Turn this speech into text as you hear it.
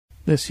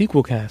The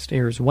Sequelcast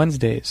airs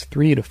Wednesdays,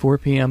 3 to 4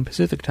 p.m.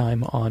 Pacific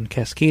Time on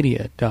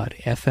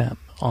Cascadia.fm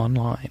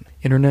online,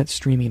 internet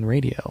streaming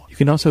radio. You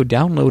can also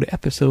download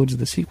episodes of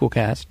the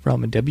Sequelcast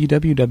from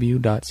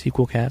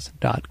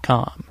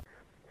www.sequelcast.com.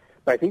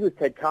 But I think it was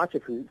Ted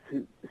Kotcheff who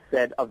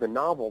said of the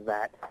novel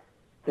that,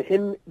 to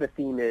him, the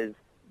theme is,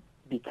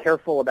 be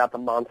careful about the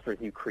monsters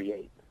you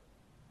create.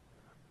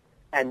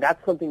 And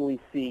that's something we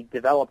see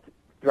developed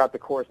throughout the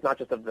course, not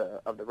just of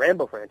the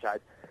Rambo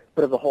franchise,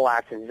 but of the whole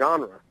action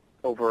genre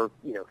over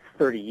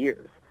 30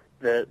 years.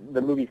 The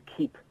movies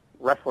keep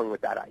wrestling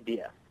with that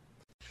idea.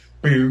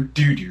 There was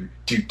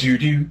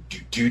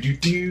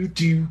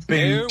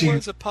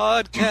a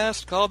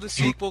podcast called the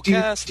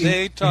Sequelcast.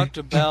 They talked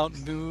about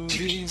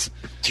movies.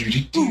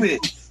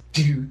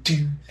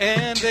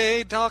 And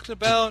they talked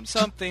about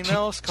something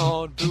else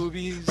called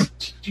boobies. The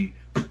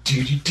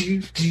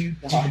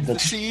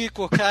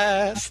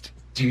Sequelcast.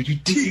 Oh,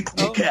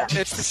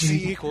 it's the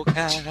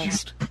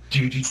Sequelcast.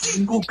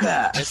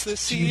 It's the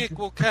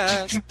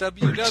Sequelcast.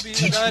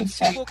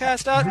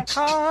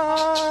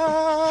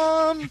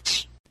 www.sequelcast.com.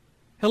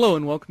 Hello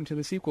and welcome to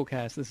the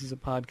Sequelcast. This is a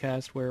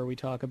podcast where we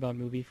talk about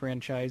movie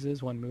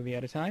franchises, one movie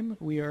at a time.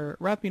 We are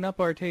wrapping up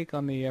our take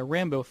on the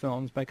Rambo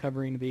films by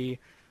covering the,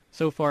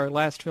 so far,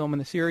 last film in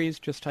the series,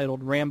 just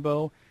titled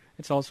Rambo.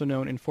 It's also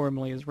known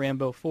informally as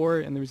Rambo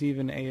 4, and there's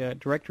even a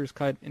director's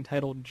cut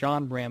entitled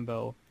John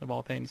Rambo, of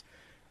all things.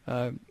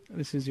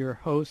 This is your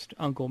host,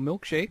 Uncle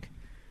Milkshake.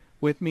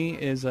 With me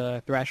is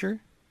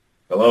Thrasher.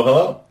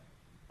 Hello,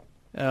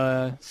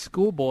 hello.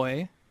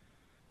 Schoolboy.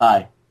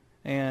 Hi.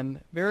 And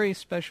very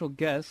special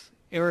guest,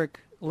 Eric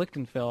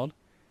Lichtenfeld.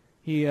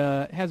 He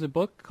has a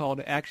book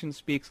called Action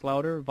Speaks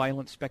Louder,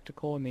 Violent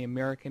Spectacle in the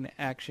American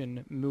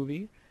Action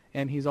Movie,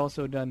 and he's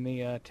also done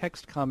the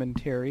text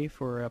commentary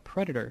for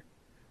Predator.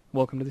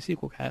 Welcome to the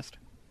Sequelcast.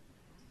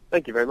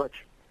 Thank you very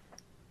much.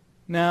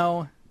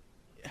 Now,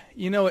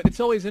 it's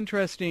always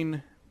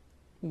interesting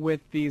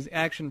with these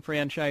action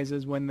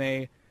franchises when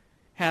they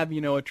have,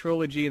 a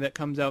trilogy that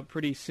comes out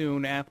pretty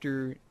soon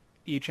after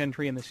each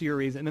entry in the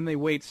series, and then they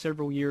wait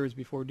several years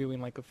before doing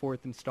like a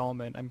fourth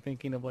installment. I'm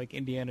thinking of like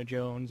Indiana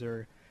Jones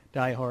or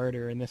Die Hard,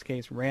 or in this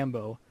case,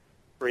 Rambo.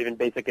 Or even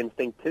Basic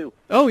Instinct 2.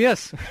 Oh,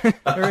 yes.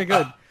 Very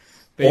good.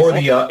 Or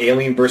the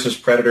Alien vs.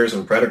 Predators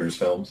and Predators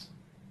films.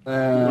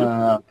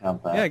 Yeah,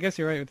 I guess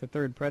you're right with the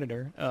third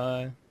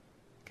Predator.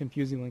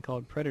 Confusingly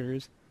called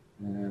Predators.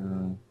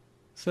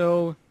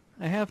 So,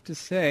 I have to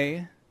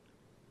say,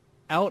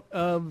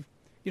 you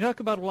talk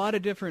about a lot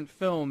of different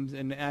films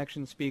in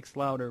Action Speaks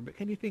Louder, but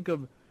can you think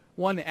of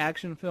one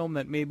action film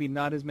that maybe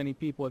not as many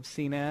people have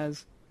seen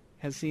as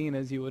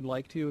you would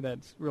like to,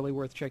 that's really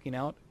worth checking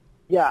out?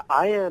 Yeah,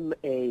 I am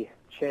a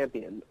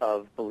champion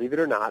of Believe It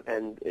or Not,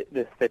 and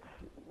this fits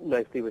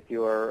nicely with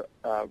your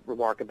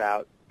remark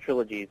about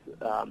trilogies,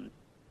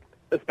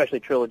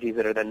 especially trilogies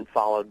that are then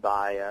followed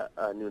by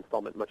a new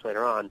installment much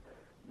later on.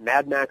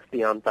 Mad Max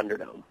Beyond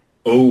Thunderdome.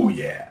 Oh,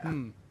 yeah.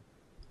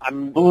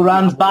 Who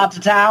runs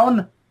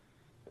Bartertown?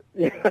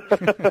 No,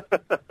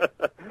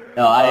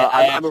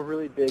 I'm a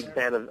really big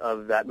fan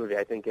of that movie.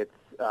 I think it's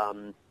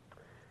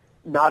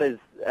not as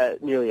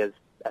nearly as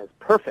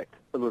perfect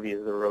a movie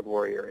as The Road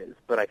Warrior is,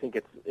 but I think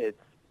it's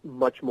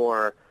much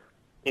more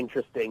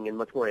interesting and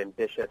much more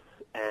ambitious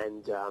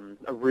and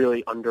a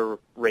really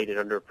underrated,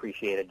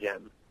 underappreciated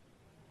gem.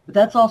 But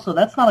that's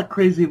not a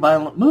crazy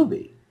violent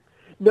movie.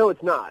 No,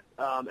 it's not,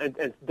 and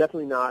it's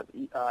definitely not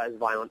as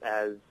violent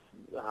as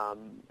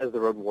The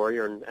Road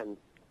Warrior, and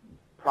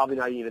probably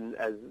not even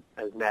as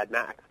Mad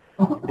Max.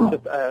 It's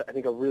just, I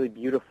think, a really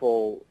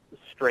beautiful,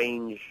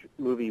 strange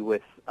movie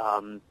with,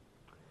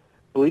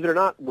 believe it or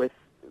not, with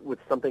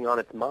something on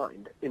its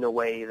mind in a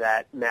way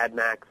that Mad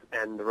Max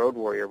and The Road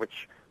Warrior,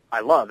 which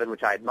I love and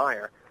which I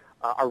admire,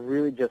 are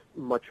really just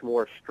much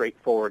more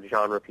straightforward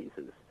genre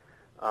pieces.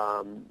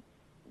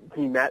 To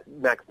me, Mad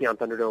Max Beyond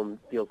Thunderdome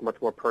feels much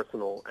more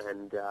personal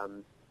and,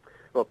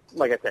 well,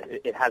 like I said,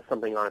 it has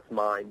something on its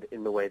mind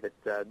in the way that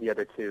the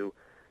other two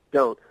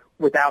don't,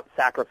 without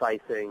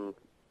sacrificing,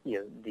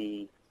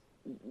 the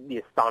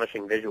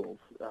astonishing visuals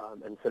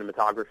and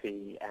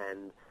cinematography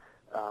and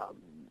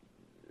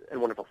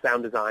wonderful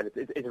sound design.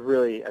 It's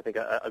really, I think,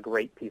 a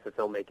great piece of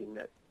filmmaking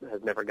that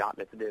has never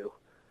gotten its due.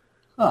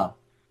 Huh.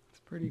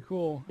 It's pretty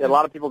cool. Yeah, a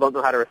lot of people don't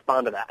know how to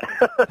respond to that.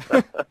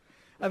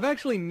 I've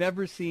actually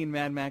never seen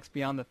Mad Max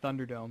Beyond the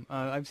Thunderdome.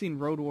 I've seen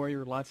Road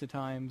Warrior lots of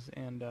times,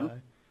 and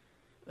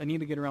I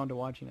need to get around to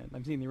watching it.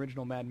 I've seen the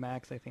original Mad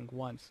Max, I think,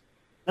 once.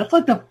 That's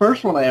like the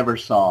first one I ever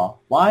saw.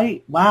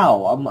 Why?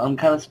 Wow, I'm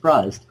kind of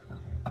surprised.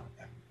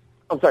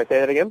 I'm sorry, say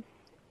that again?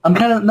 I'm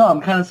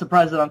kind of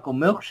surprised at Uncle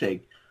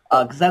Milkshake,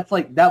 because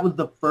that was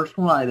the first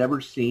one I'd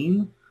ever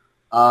seen,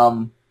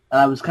 and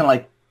I was kind of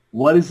like,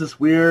 what is this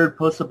weird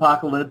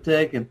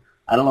post-apocalyptic, and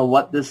I don't know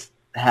what this.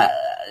 I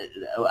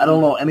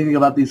don't know anything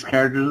about these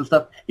characters and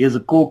stuff. He has a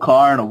cool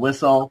car and a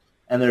whistle,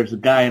 and there's a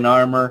guy in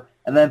armor,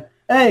 and then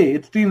hey,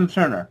 it's Tina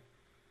Turner.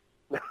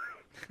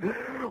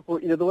 Well,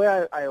 the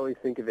way I always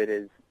think of it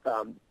is,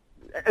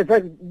 in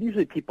fact,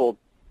 usually people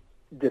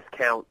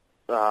discount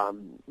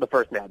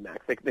Mad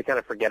Max. They kind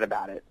of forget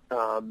about it.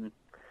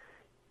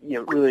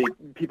 Really,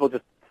 people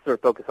just sort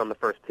of focus on the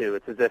first two.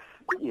 It's as if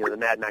the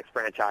Mad Max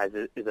franchise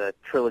is a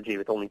trilogy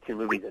with only 2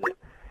 movies in it.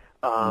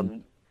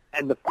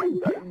 And the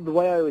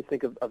way I always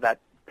think of that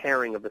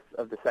pairing of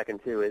the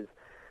second two is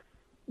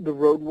The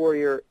Road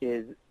Warrior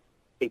is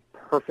a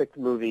perfect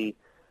movie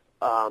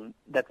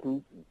that's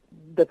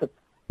a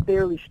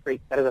fairly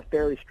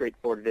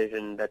straightforward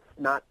vision that's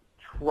not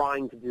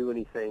trying to do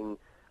anything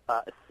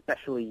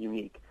especially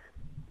unique.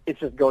 It's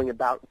just going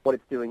about what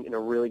it's doing in a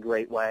really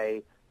great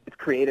way. It's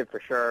creative for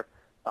sure,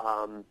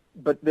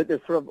 but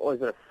there's sort of always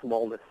been a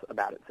smallness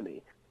about it to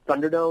me.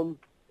 Thunderdome,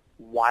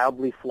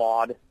 wildly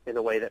flawed in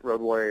a way that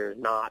Road Warrior is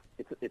not.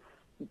 It's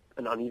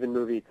an uneven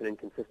movie. It's an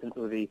inconsistent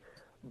movie,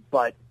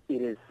 but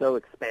it is so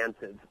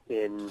expansive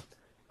in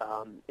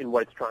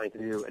what it's trying to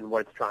do and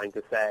what it's trying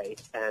to say,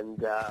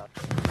 and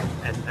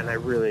I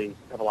really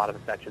have a lot of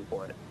affection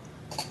for it.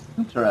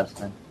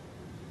 Interesting.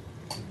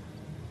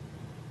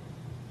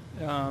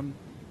 Um,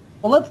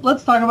 Well,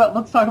 let's talk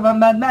about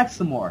Mad Max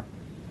some more.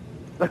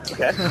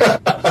 Okay.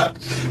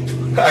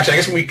 Actually, I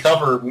guess when we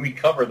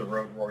cover the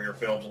Road Warrior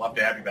films, we'll have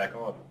to have you back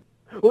on.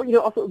 Well,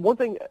 also one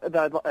thing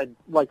that I'd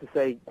like to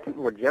say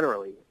more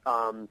generally,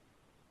 because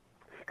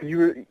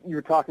you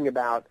were talking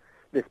about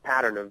this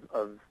pattern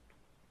of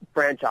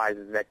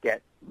franchises that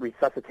get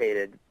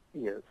resuscitated,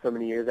 so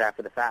many years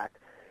after the fact,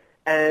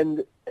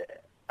 and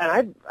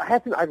I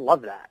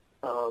love that.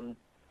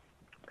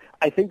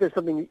 I think there's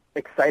something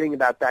exciting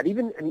about that.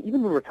 Even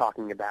when we're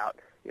talking about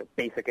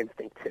Basic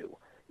Instinct 2,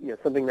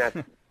 something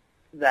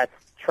that's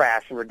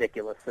trash and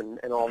ridiculous and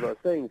all those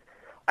things.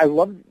 I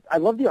love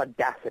the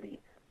audacity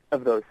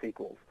of those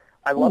sequels.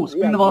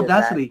 Speaking of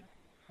audacity,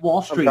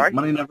 Wall Street,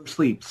 Money Never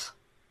Sleeps.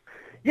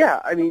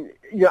 Yeah, I mean,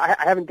 I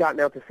haven't gotten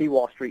out to see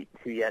Wall Street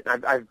 2 yet.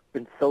 And I've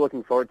been so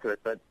looking forward to it,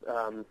 but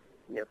I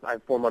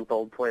have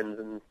 4-month-old twins,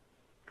 and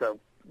so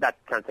that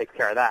kind of takes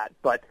care of that.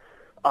 But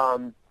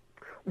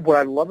what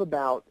I love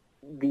about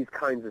these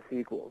kinds of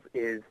sequels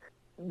is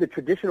the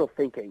traditional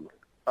thinking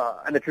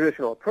and the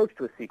traditional approach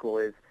to a sequel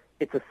is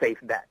it's a safe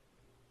bet.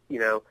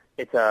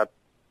 It's a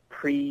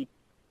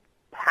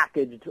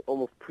pre-packaged,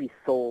 almost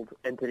pre-sold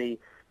entity.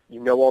 You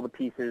know all the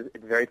pieces.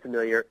 It's very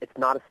familiar. It's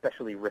not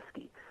especially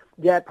risky.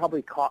 Yeah,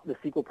 the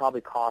sequel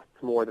probably costs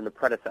more than the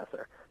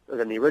predecessor, or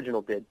than the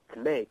original did to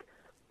make,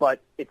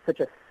 but it's such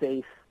a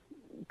safe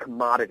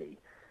commodity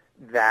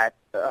that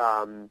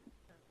that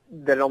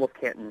it almost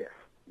can't miss,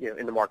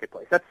 in the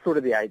marketplace. That's sort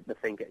of the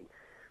thinking.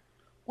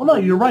 Well, no,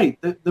 you're right.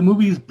 The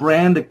movies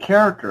brand a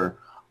character.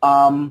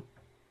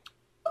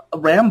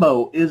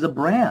 Rambo is a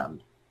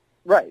brand.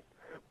 Right.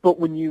 But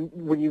when you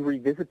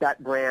revisit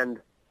that brand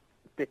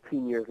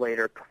 15 years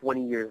later,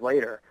 20 years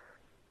later,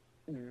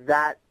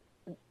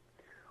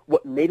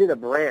 what made it a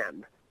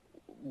brand,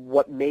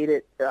 what made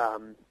it a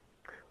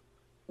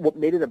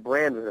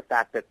brand was the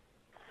fact that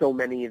so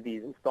many of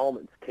these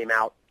installments came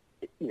out,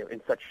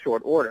 in such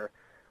short order.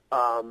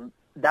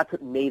 That's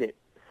what made it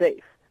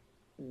safe.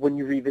 When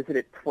you revisit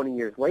it 20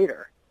 years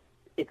later,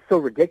 it's so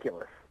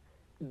ridiculous.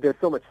 There's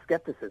so much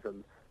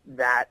skepticism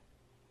that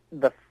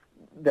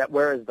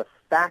whereas the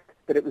fact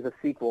that it was a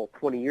sequel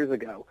 20 years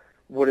ago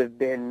would have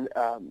been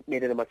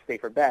made it a much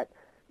safer bet,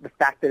 the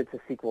fact that it's a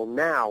sequel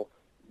now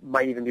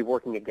might even be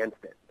working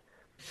against it.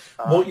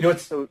 Well,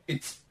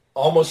 it's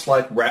almost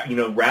like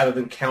rather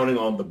than counting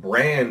on the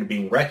brand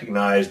being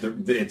recognized,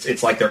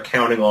 it's like they're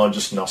counting on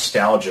just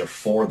nostalgia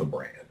for the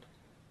brand.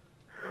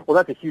 Well,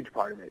 that's a huge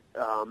part of it,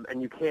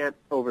 and you can't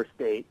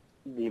overstate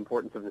the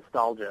importance of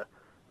nostalgia.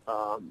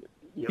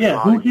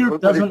 Who here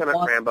doesn't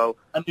want Rambo,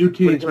 a new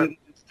Teenage Mutant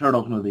Ninja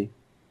Turtles movie?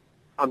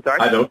 I'm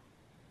sorry? I don't.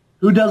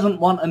 Who doesn't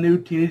want a new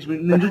Teenage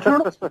Mutant Ninja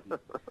Turtles movie?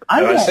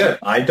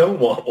 I don't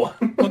want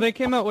one. well, they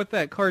came out with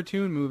that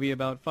cartoon movie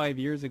about 5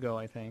 years ago,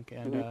 I think.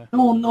 And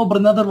No, but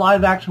another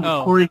live action with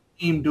Corey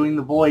Haim doing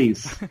the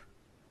voice.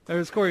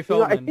 There's Corey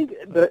Feldman. I think,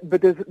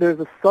 but there's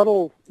a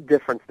subtle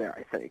difference there.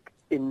 I think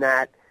in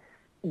that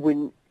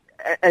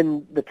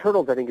and the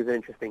Turtles, I think, is an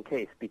interesting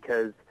case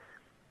because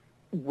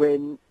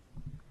when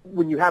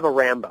you have a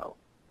Rambo,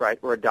 right,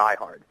 or a Die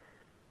Hard,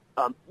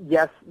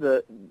 yes,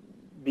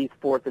 these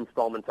fourth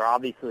installments are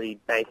obviously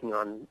banking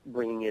on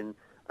bringing in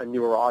a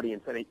newer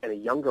audience and a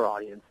younger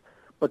audience,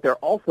 but they're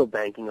also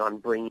banking on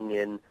bringing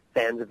in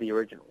fans of the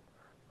original.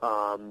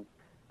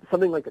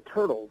 Something like the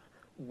Turtles,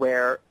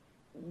 where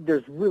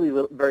there's really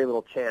very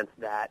little chance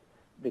that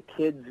the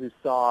kids who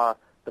saw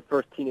the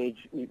first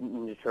Teenage Mutant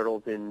Ninja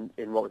Turtles in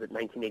what was it,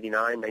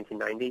 1989,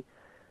 1990,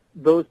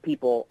 those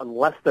people,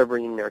 unless they're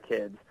bringing their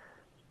kids,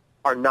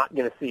 are not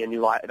going to see a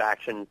new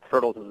live-action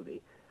Turtles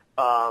movie.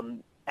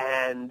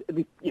 And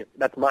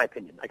that's my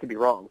opinion. I could be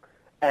wrong.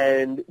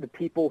 And the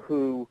people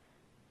who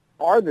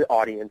are the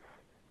audience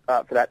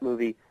for that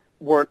movie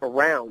weren't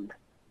around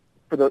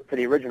for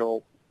the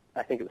original.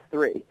 I think it was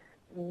 3.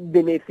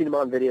 They may have seen them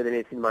on video. They may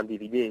have seen them on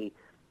DVD.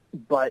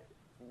 But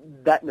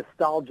that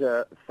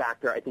nostalgia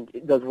factor, I think,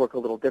 it does work a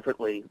little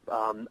differently.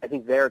 I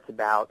think there it's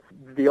about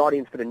the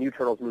audience for the new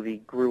Turtles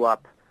movie grew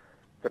up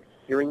sort of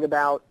hearing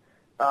about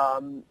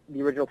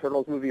the original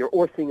Turtles movie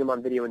or seeing them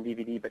on video and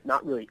DVD, but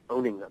not really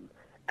owning them.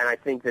 And I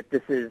think that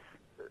this is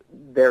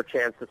their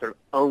chance to sort of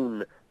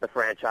own the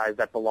franchise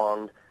that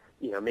belonged,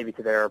 maybe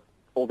to their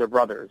older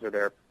brothers or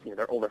their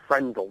older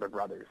friends' older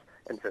brothers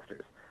and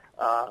sisters.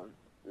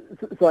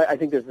 So I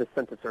think there's this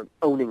sense of sort of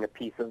owning a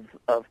piece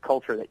of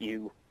culture that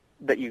you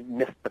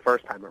missed the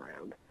first time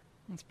around.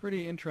 That's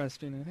pretty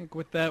interesting. I think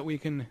with that we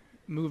can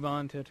move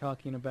on to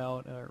talking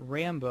about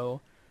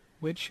Rambo,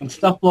 which... And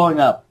stuff blowing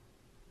up.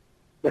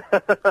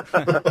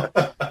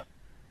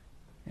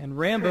 And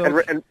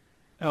Rambo...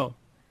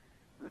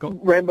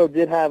 Rambo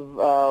did have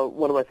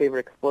one of my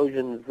favorite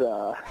explosions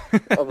of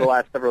the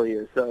last several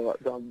years, so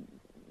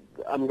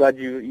I'm glad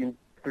you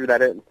threw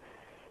that in.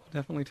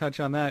 Definitely touch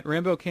on that.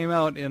 Rambo came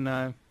out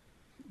in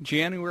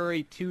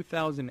January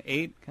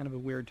 2008, kind of a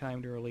weird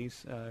time to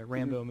release a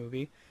Rambo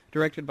movie.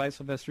 Directed by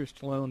Sylvester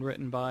Stallone,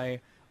 written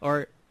by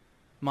Art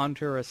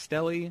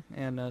Monturastelli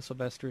and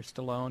Sylvester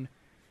Stallone.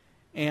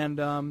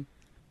 And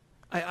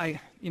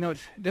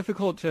it's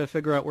difficult to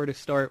figure out where to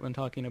start when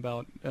talking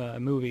about a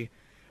movie,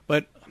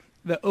 but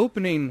the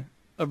opening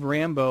of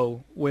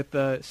Rambo with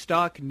the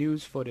stock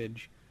news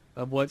footage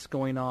of what's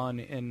going on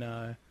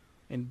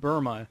in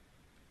Burma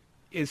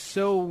is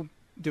so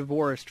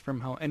divorced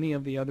from how any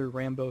of the other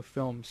Rambo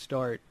films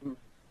start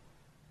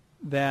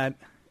that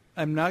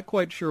I'm not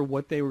quite sure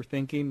what they were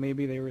thinking.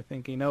 Maybe they were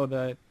thinking,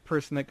 the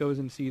person that goes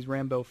and sees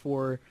Rambo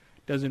 4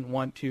 doesn't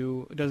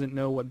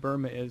know what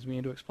Burma is. We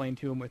need to explain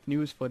to him with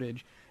news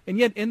footage. And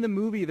yet in the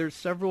movie there's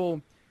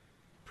several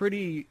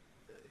pretty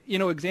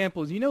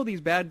examples.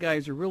 These bad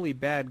guys are really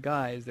bad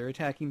guys. They're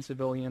attacking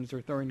civilians.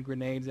 They're throwing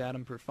grenades at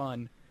them for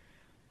fun.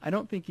 I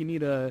don't think you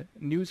need a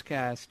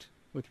newscast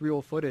with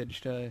real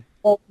footage to...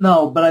 Well,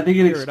 no, but I think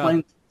it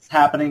explains what's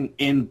happening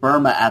in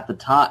Burma at the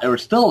time, or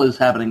still is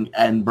happening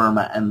in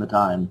Burma at the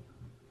time.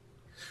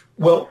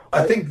 Well,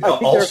 I think also...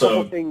 there are a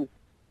couple things...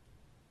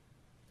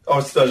 I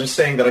was just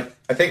saying that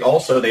I think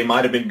also they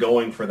might have been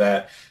going for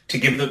that to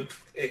give the...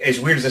 As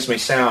weird as this may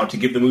sound, to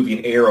give the movie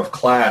an air of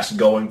class,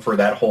 going for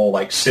that whole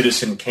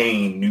Citizen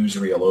Kane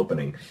newsreel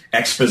opening.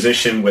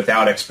 Exposition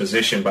without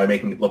exposition by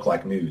making it look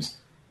like news.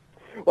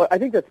 Well, I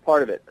think that's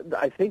part of it.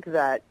 I think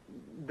that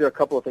there are a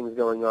couple of things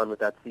going on with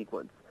that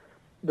sequence.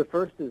 The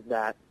first is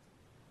that,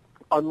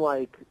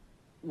 unlike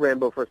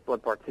Rambo First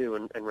Blood Part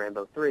 2 and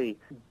Rambo 3,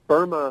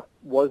 Burma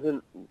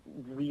wasn't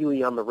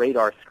really on the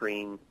radar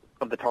screen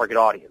of the target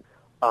audience.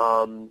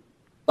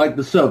 Like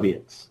the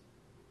Soviets.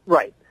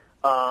 Right.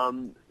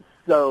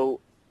 So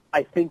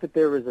I think that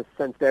there was a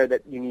sense there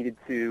that you needed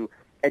to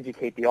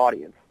educate the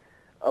audience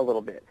a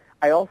little bit.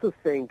 I also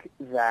think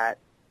that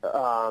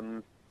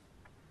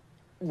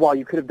while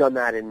you could have done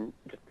that in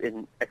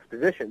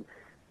exposition,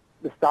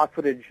 the stock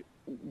footage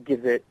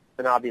gives it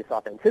an obvious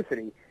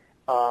authenticity,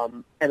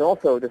 and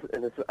also this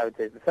I would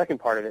say is the second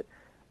part of it,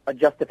 a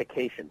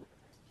justification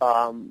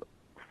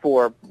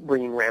for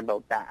bringing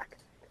Rambo back.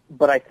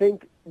 But I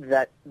think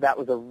that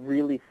was a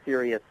really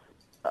serious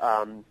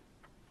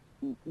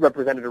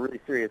represented a really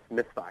serious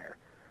misfire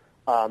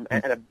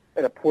and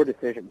a poor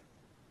decision.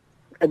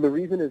 And the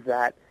reason is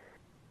that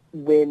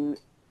when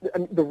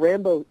the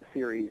Rambo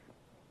series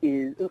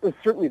is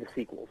certainly the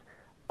sequels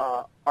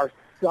are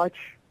such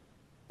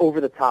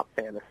over-the-top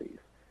fantasies.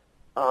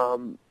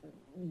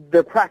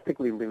 They're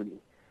practically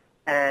loony,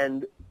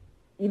 and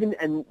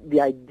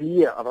the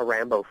idea of a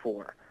Rambo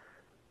 4,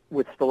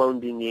 with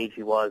Stallone being the age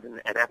he was,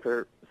 and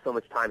after so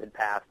much time had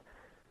passed,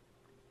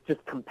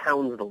 just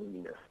compounds the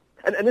looniness.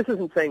 And this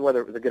isn't saying whether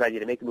it was a good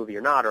idea to make a movie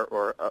or not,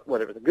 or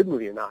whether it was a good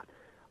movie or not.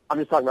 I'm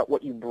just talking about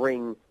what you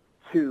bring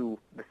to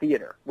the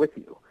theater with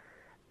you.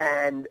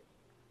 And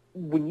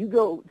when you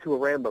go to a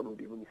Rambo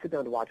movie, when you sit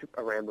down to watch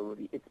a Rambo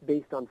movie, it's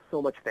based on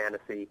so much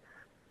fantasy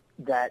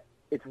that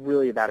it's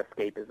really about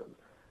escapism.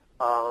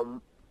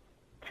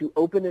 To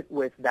open it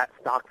with that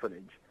stock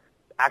footage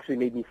actually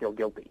made me feel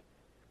guilty.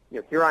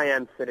 Here I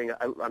am sitting.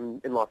 I'm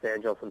in Los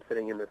Angeles. I'm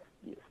sitting in this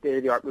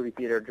state-of-the-art movie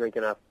theater,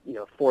 drinking a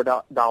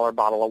 $4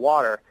 bottle of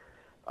water,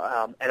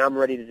 and I'm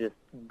ready to just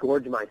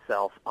gorge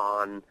myself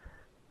on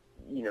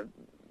the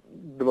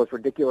most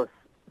ridiculous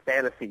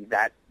fantasy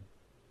that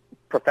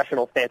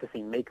professional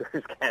fantasy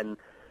makers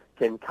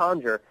can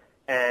conjure.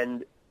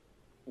 And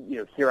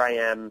here I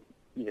am,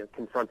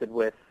 confronted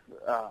with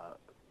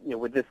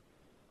with this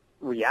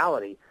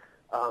reality.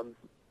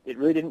 It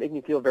really didn't make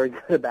me feel very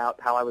good about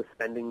how I was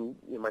spending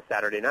my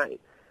Saturday night.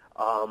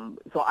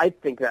 So I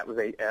think that was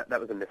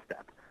a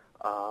misstep.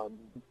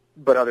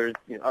 But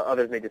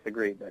others may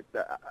disagree.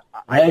 But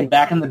I think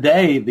back in the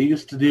day, they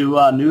used to do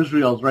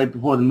newsreels right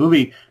before the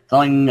movie,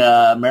 telling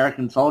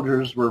American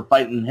soldiers were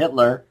fighting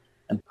Hitler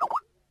and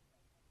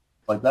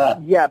like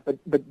that. Yeah, but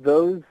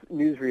those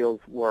newsreels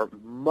were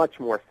much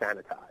more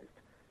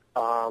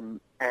sanitized.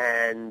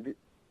 And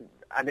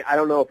I mean, I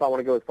don't know if I want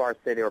to go as far as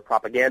to say they were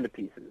propaganda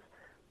pieces,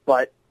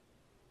 but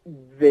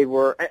they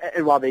were.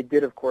 And while they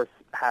did, of course,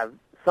 have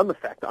some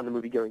effect on the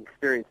movie-going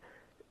experience,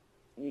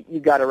 you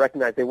got to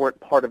recognize they weren't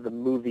part of the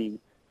movie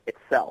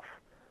itself.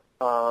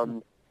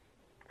 So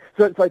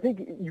I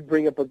think you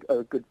bring up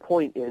a good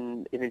point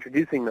in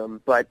introducing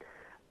them, but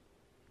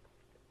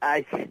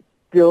I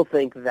still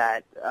think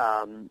that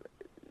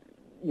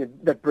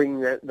that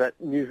bringing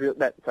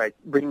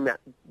bringing that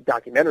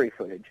documentary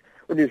footage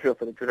or newsreel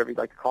footage, whatever you'd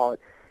like to call it,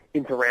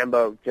 into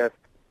Rambo just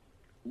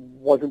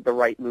wasn't the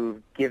right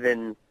move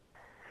given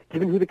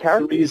who the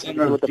character is and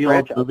what the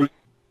franchise.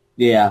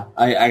 Yeah,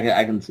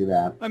 I can see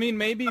that. I mean,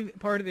 maybe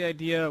part of the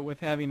idea with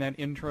having that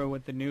intro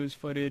with the news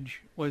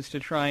footage was to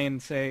try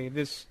and say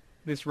this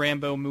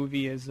Rambo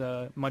movie is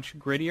much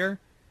grittier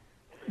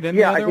than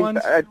the other ones.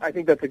 I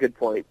think that's a good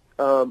point.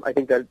 I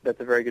think that's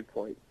a very good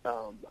point.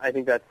 I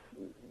think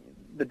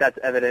that's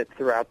evident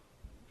throughout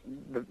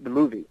the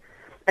movie,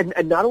 and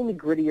not only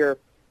grittier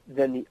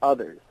than the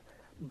others,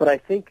 but I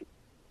think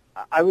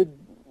I would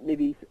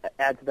maybe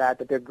add to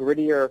that they're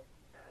grittier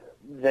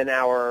than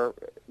our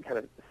kind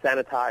of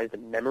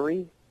sanitized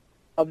memory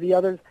of the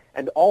others,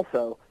 and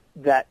also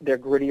that they're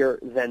grittier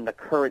than the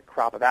current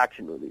crop of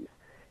action movies.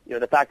 You know,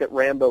 the fact that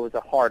Rambo is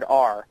a hard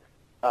R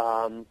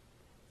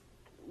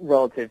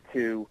relative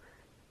to,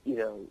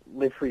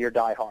 Live Free or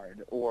Die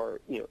Hard, or,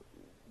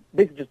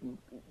 basically just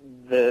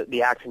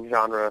the action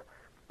genre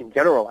in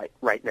general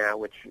right now,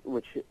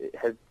 which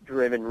has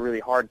driven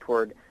really hard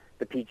toward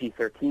the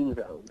PG-13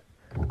 zone.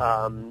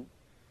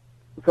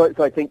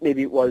 So I think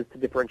maybe it was to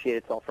differentiate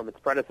itself from its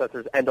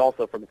predecessors and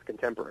also from its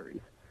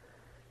contemporaries.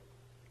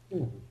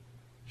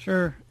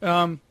 Sure.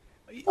 I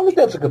think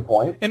that's a good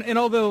point. And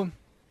although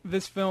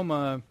this film,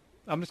 I'm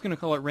just going to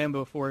call it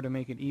Rambo 4 to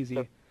make it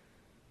easy.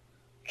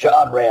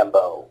 John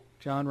Rambo,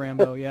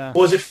 yeah.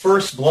 Was it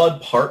First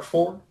Blood Part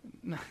 4?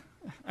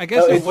 I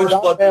guess it's First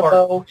John Blood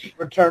Rambo,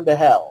 Return to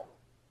Hell.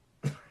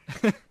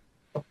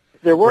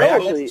 There were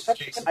Rambo, actually,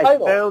 I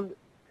found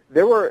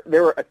there were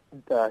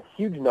a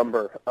huge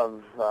number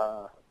of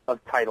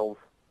titles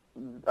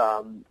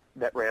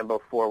that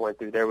Rambo 4 went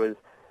through. There was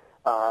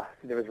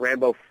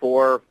Rambo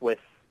 4 with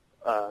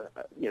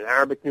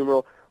Arabic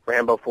numeral,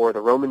 Rambo 4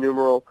 the Roman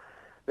numeral.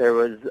 There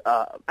was,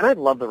 and I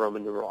love the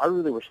Roman numeral. I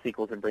really wish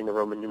sequels would bring the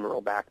Roman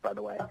numeral back. By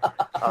the way,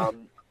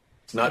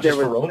 it's not just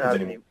for Romans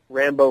anymore.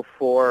 Rambo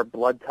 4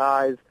 Blood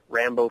Ties,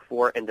 Rambo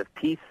 4 End of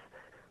Peace,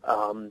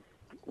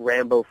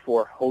 Rambo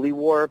 4 Holy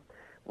War,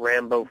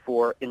 Rambo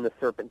 4 In the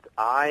Serpent's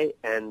Eye,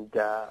 and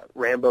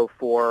Rambo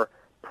 4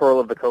 Pearl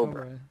of the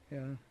Cobra.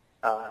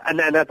 And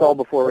that's all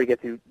before we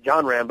get to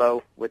John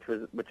Rambo, which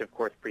of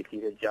course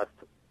preceded just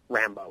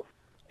Rambo.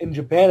 In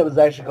Japan, it was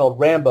actually called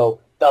Rambo: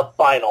 The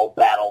Final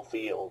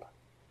Battlefield.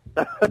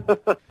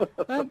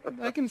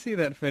 I can see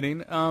that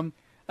fitting. I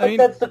mean,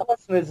 that's the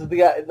question. Is the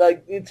guy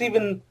like? It's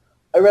even.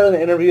 I read an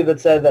interview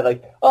that said that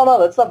oh no,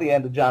 that's not the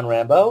end of John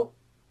Rambo.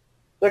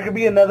 There could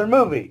be another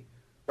movie.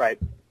 Right.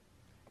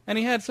 And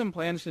he had some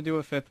plans to do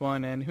a fifth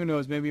one, and who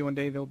knows, maybe one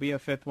day there'll be a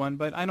fifth one.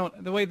 But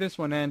the way this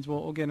one ends,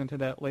 we'll get into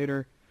that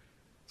later.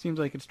 Seems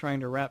like it's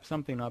trying to wrap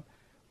something up.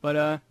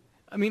 But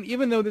I mean,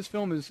 even though this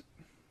film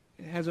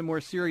has a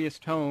more serious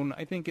tone,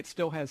 I think it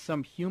still has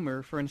some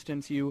humor. For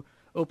instance, you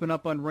open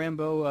up on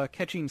Rambo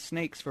catching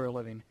snakes for a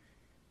living,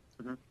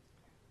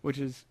 which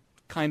is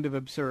kind of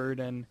absurd.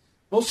 And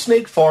well,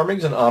 snake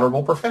farming's an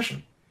honorable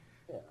profession.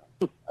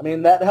 Yeah. I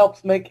mean, that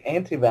helps make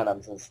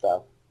antivenoms and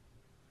stuff.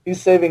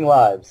 He's saving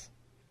lives.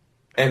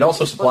 And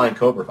also supplying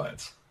Cobra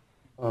fights.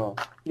 Oh.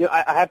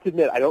 I have to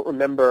admit, I don't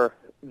remember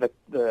the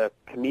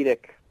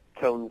comedic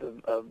tones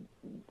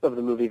of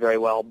the movie very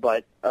well,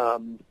 but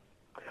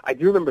I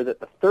do remember that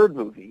the third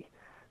movie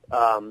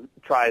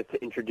tries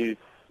to introduce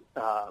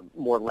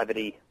more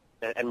levity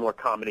and more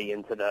comedy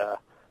into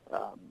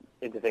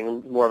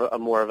things,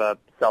 more of a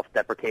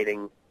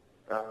self-deprecating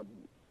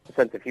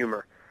sense of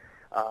humor,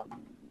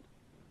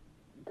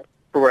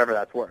 for whatever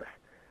that's worth.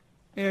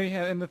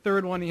 Yeah, in the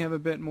third one, you have a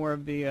bit more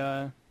of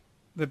the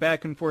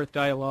back and forth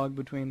dialogue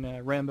between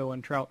Rambo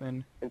and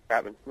Troutman.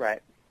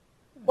 Right.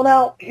 Well,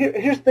 now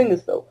here's the thing: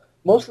 is though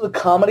most of the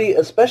comedy,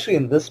 especially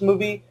in this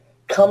movie,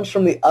 comes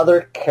from the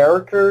other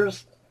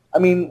characters. I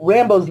mean,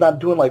 Rambo's not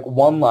doing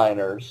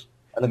one-liners.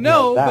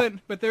 No,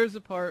 but there's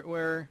a part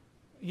where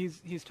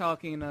he's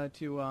talking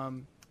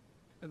to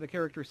the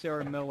character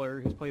Sarah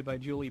Miller, who's played by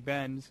Julie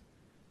Benz,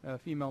 a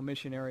female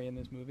missionary in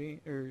this movie,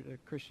 or a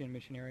Christian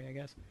missionary, I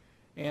guess,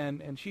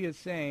 and she is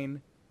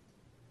saying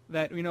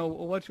that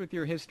what's with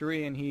your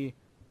history, and he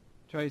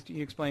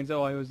explains,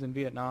 I was in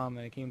Vietnam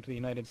and I came to the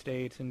United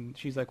States, and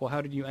she's like, well,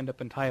 how did you end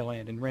up in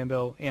Thailand? And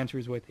Rambo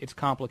answers with, it's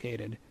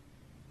complicated.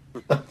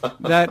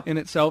 That in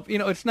itself,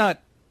 it's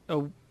not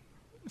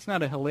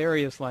a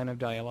hilarious line of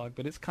dialogue,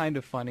 but it's kind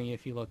of funny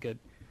if you look at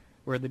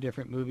where the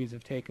different movies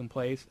have taken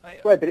place.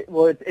 Right, but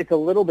it's a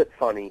little bit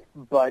funny,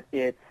 but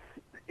it's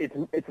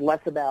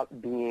less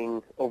about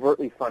being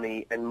overtly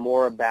funny and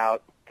more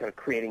about kind of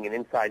creating an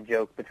inside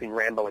joke between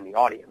Rambo and the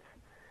audience.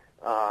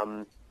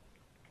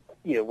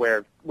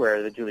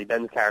 Where the Julie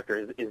Benz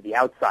character is the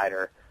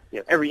outsider.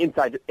 Every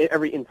inside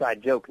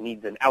joke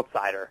needs an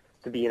outsider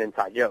to be an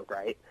inside joke,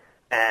 right?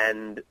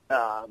 And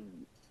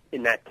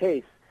in that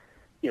case,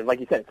 like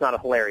you said, it's not a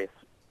hilarious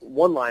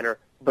one-liner,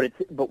 but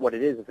what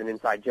it is an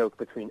inside joke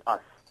between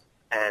us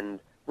and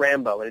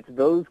Rambo, and it's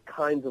those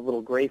kinds of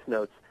little grace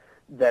notes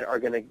that are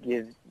going to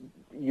give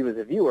you as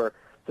a viewer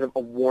sort of a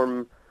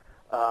warm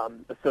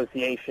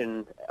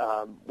association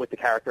with the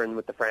character and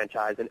with the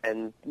franchise,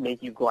 and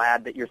make you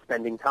glad that you're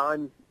spending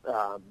time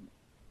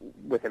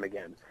with him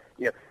again.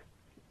 You know,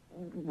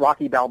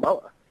 Rocky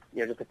Balboa, you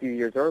know, just a few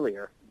years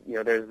earlier, you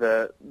know, there's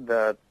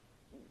the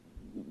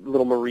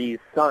little Marie's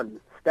son,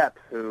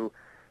 Steps, who,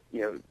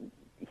 you know,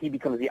 he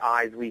becomes the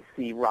eyes we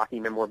see Rocky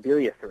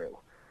memorabilia through,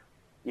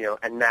 you know,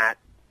 and that,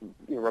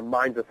 you know,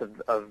 reminds us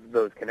of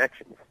those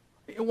connections.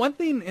 One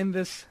thing in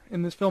this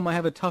film I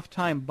have a tough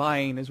time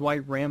buying is why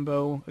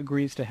Rambo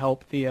agrees to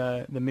help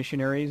the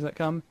missionaries that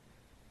come.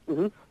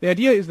 Mm-hmm. The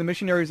idea is the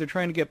missionaries are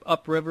trying to get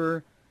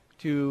upriver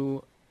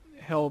to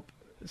help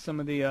some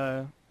of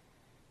the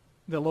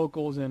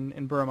locals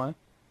in Burma,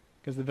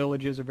 because the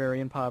villages are very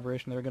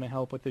impoverished, and they're going to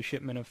help with the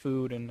shipment of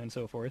food and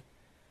so forth.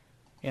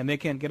 And they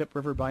can't get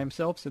upriver by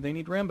themselves, so they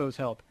need Rambo's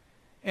help.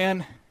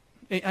 And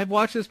I've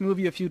watched this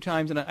movie a few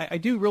times, and I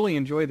do really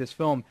enjoy this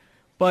film,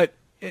 but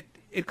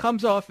it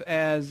comes off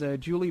as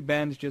Julie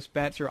Benz just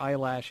bats her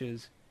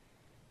eyelashes,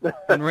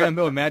 and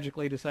Rambo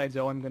magically decides,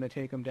 oh, I'm going to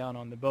take them down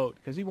on the boat.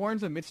 Because he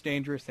warns them it's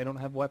dangerous, they don't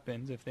have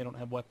weapons. If they don't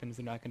have weapons,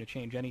 they're not going to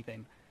change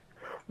anything.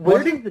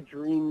 Where does the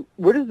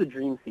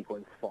dream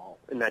sequence fall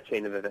in that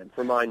chain of events?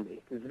 Remind me.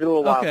 It's been a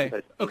little while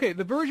since Okay,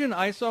 the version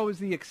I saw was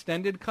the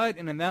extended cut,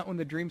 and in that one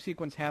the dream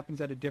sequence happens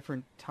at a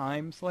different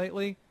time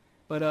slightly.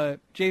 But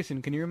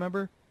Jason, can you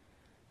remember?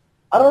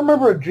 I don't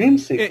remember a dream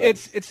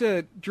sequence. It's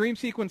a dream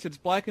sequence. It's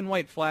black and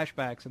white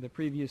flashbacks of the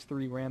previous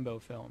 3 Rambo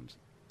films.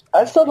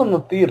 I saw them in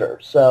the theater,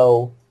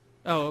 so...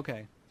 Oh,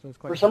 okay. So it's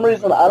quite for some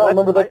reason, I don't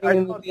remember that being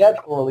in the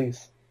theatrical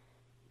release.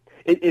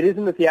 It is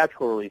in the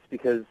theatrical release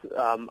because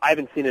I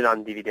haven't seen it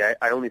on DVD.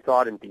 I only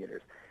saw it in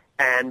theaters.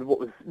 And what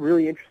was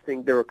really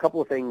interesting, there were a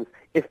couple of things,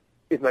 if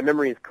my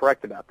memory is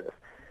correct about this.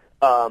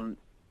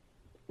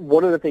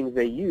 One of the things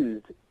they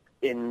used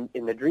in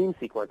the dream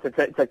sequence, it's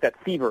like that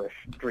feverish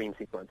dream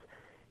sequence,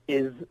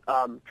 is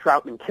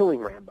Troutman killing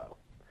Rambo,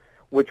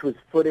 which was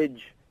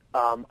footage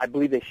I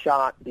believe they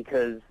shot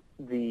because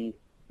the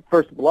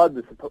First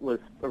Blood was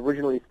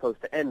originally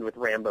supposed to end with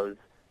Rambo's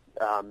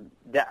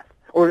death.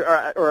 Or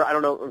I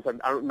don't know. I'm sorry,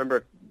 I don't remember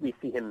if we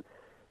see him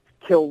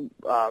kill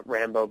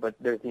Rambo, but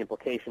there's the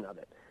implication of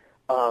it.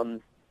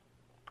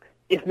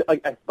 If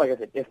like I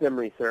said, if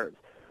memory serves.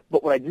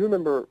 But what I do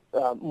remember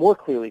more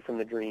clearly from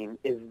the dream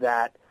is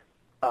that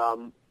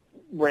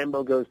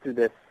Rambo goes through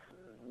this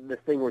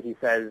thing where he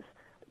says,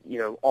 you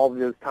know, all of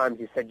those times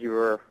you said you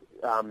were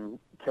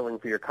killing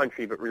for your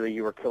country, but really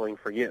you were killing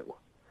for you.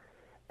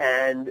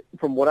 And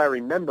from what I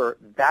remember,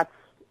 that's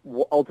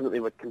ultimately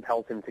what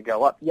compels him to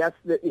go up. Yes,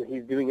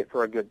 he's doing it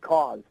for a good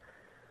cause,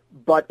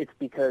 but it's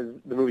because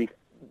the movie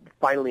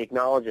finally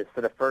acknowledges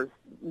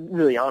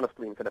really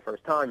honestly and for the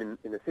first time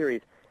in the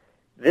series,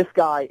 this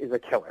guy is a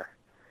killer.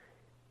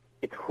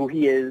 It's who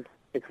he is.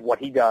 It's what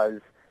he does.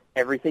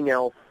 Everything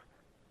else,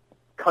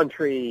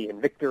 country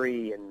and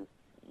victory and,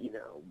 you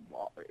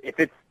know, if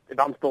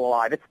I'm still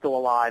alive, it's still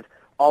alive.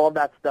 All of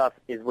that stuff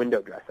is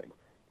window dressing.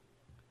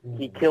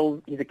 He's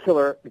a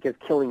killer because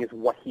killing is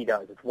what he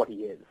does. It's what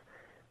he is.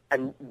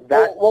 And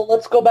that. Well,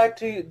 let's go back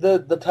to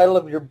the title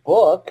of your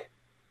book,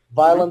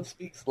 Violence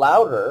Speaks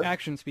Louder.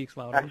 Action speaks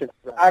louder.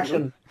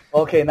 Action.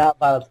 Okay, not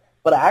violence,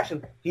 but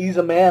action. He's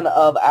a man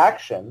of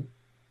action.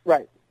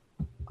 Right.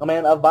 A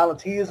man of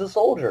violence. He is a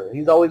soldier.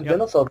 He's always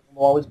been a soldier. He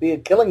will always be a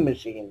killing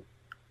machine.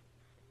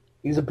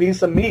 He's a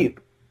piece of meat.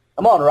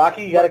 Come on,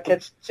 Rocky, you got to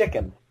catch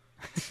chicken.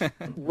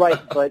 Right,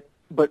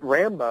 but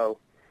Rambo,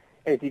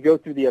 and if you go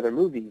through the other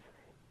movies,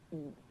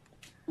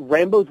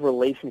 Rambo's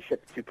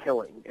relationship to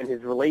killing and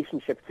his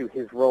relationship to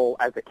his role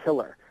as a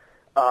killer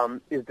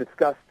is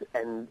discussed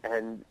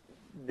and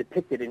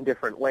depicted in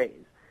different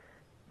ways.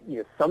 You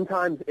know,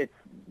 sometimes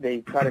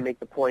they try to make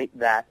the point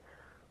that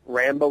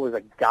Rambo was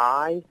a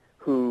guy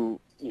who,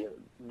 you know,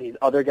 these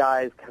other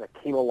guys kind of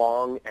came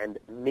along and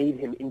made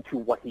him into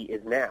what he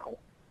is now.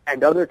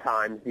 And other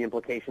times the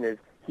implication is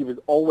he was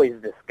always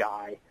this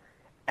guy,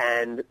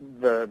 and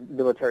the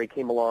military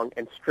came along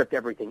and stripped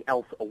everything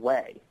else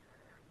away.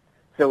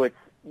 So it's,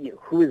 you know,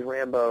 who is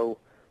Rambo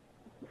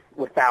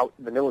without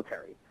the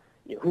military?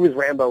 You know, who is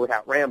Rambo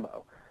without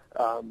Rambo?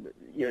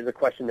 You know, the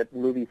question that the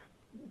movies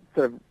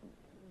sort of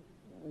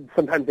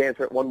sometimes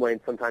answer it one way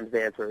and sometimes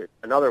they answer it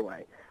another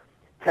way.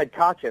 Ted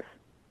Kotcheff,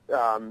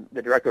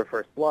 the director of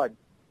First Blood,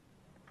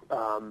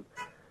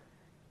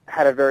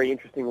 had a very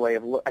interesting way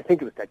of I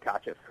think it was Ted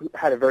Kotcheff who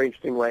had a very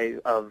interesting way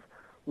of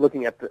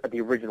looking at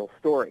the original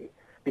story,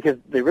 because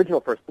the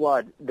original First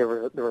Blood there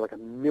were like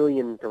 1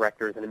 million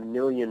directors and 1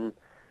 million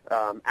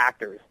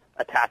actors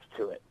attached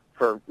to it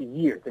for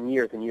years and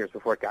years and years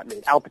before it got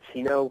made. Al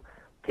Pacino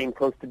came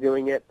close to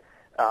doing it.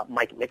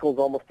 Mike Nichols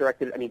almost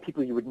directed it. I mean,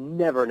 people you would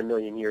never in a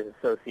million years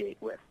associate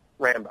with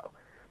Rambo.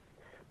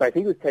 But I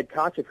think it was Ted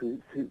Kotcheff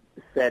who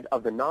said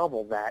of the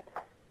novel that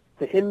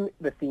to him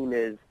the theme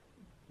is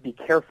be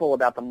careful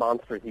about the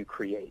monsters you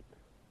create.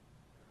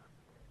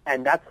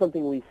 And that's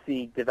something we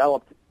see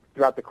developed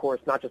throughout the course,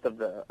 not just of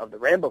the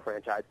Rambo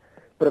franchise,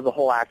 but of the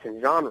whole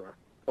action genre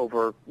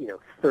over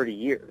 30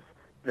 years.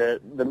 The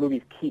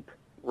movies keep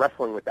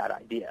wrestling with that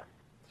idea.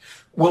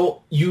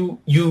 Well, you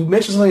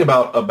mentioned something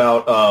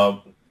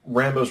about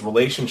Rambo's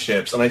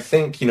relationships, and I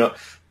think,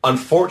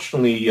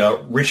 unfortunately,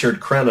 Richard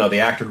Crenna, the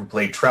actor who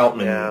played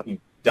Troutman,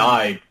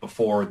 died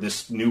before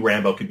this new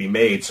Rambo could be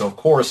made. So, of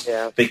course,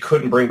 they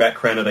couldn't bring back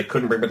Crenna. They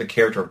couldn't bring back the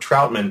character of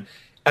Troutman.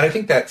 And I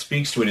think that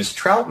speaks to it, is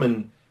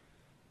Troutman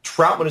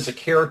is a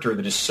character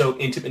that is so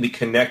intimately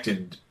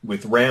connected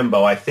with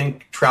Rambo. I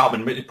think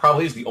Troutman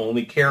probably is the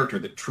only character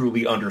that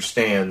truly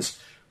understands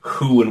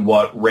who and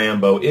what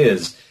Rambo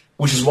is,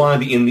 which is why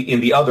in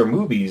the other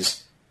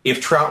movies, if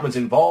Troutman's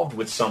involved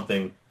with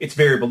something, it's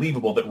very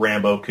believable that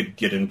Rambo could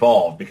get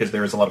involved because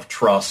there is a lot of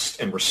trust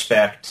and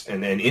respect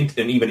and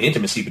even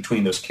intimacy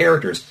between those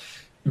characters.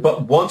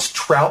 But once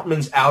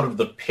Troutman's out of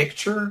the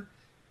picture,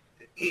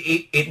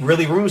 it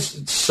really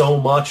removes so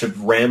much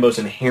of Rambo's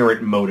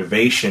inherent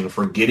motivation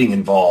for getting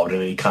involved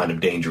in any kind of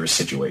dangerous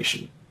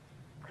situation.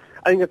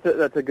 I think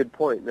that's a good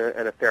point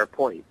and a fair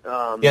point.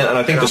 And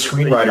I think the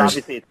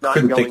screenwriters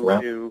couldn't think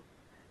around.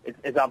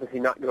 It's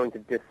obviously not going to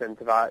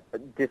disincentivize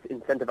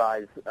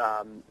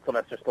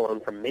Sylvester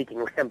Stallone from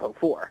making Rambo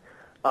 4,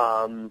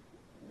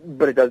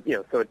 but it does,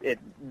 so it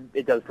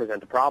does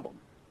present a problem,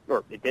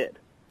 or it did.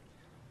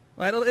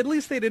 Well, at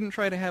least they didn't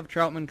try to have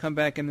Troutman come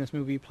back in this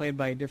movie played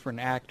by a different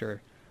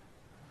actor.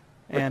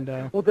 And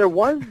well, there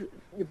was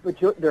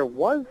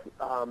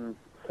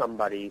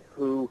somebody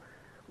who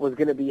was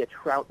going to be a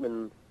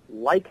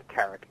Troutman-like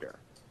character.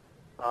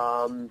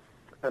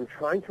 I'm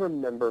trying to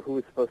remember who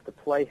was supposed to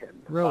play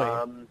him. Really?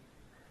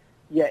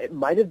 Yeah, it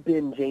might have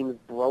been James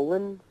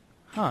Brolin.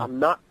 Huh. I'm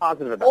not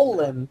positive about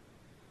Brolin.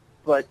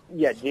 But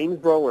yeah, James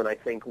Brolin, I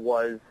think,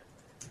 was.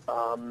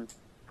 But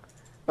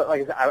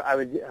like I said,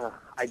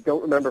 I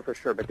don't remember for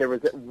sure. But there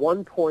was at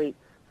one point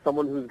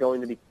someone who was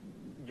going to be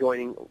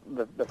joining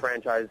the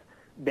franchise.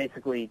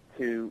 Basically,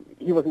 he wasn't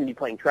going to be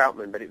playing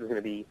Troutman, but it was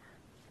going to be,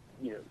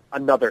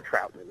 another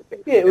Troutman.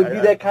 Basically. Yeah, it would be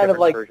that kind of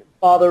like version.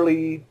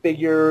 fatherly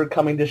figure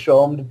coming to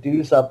show him to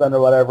do something or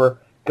whatever,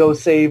 go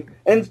save.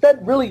 And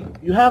instead, really,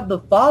 you have the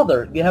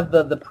father, you have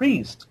the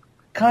priest,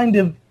 kind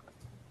of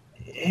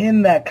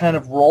in that kind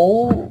of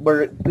role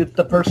where it's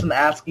the person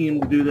asking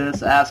him to do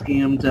this, asking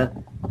him to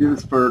do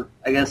this for,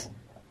 I guess,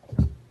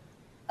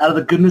 out of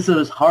the goodness of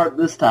his heart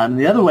this time. And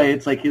the other way,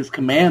 it's like his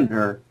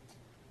commander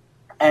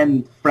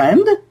and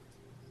friend?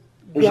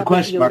 There's a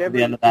question mark at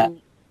the end of that.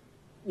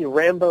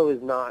 Rambo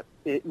is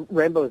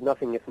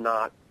nothing if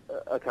not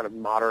a kind of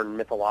modern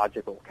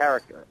mythological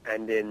character,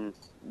 and in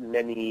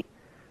many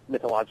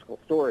mythological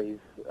stories,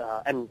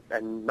 and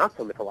not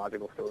so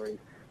mythological stories,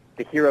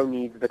 the hero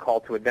needs the call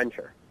to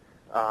adventure.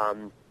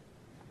 That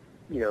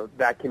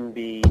can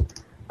be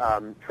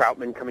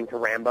Troutman coming to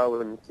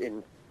Rambo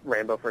in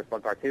Rambo First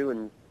Blood Part 2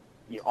 and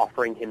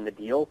offering him the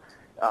deal.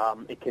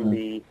 It can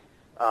be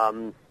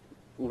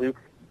Luke,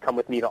 come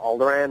with me to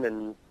Alderaan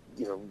and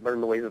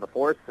learn the ways of the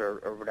Force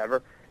or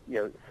whatever.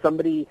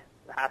 Somebody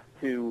has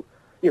to,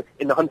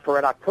 in The Hunt for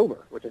Red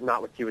October, which is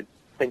not what you would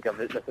think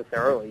of it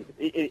necessarily.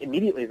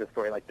 Immediately as a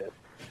story like this,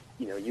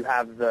 you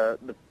have the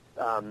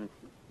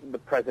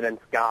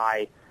president's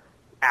guy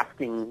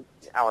asking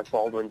Alec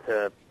Baldwin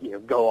to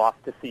go off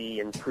to sea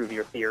and prove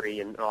your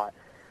theory, and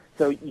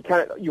so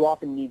you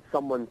often need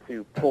someone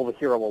to pull the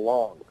hero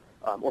along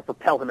or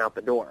propel him out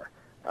the door,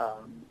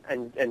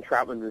 and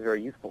Troutman was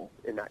very useful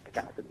in that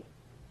capacity.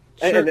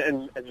 Sure. And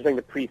as you're saying,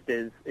 the priest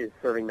is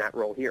serving that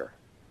role here.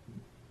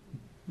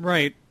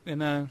 Right,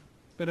 in a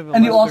bit of a.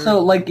 And you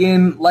also like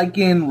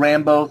in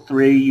Rambo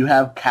 3, you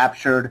have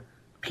captured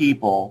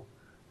people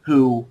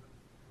who,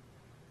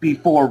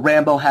 before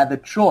Rambo had the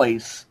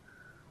choice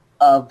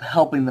of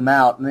helping them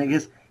out, and I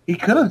guess he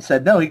could have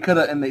said no. He could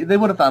have, and they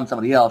would have found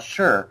somebody else,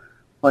 sure,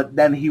 but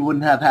then he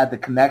wouldn't have had the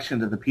connection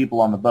to the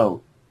people on the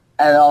boat.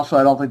 And also,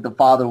 I don't think the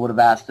father would have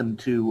asked him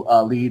to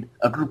lead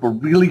a group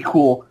of really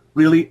cool,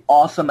 really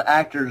awesome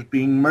actors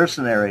being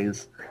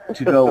mercenaries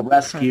to go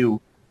rescue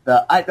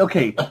the.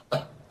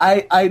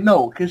 I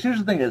know, because here's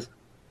the thing: is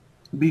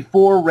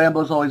before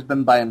Rambo's always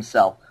been by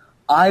himself.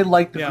 I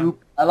like the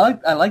group. I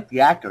like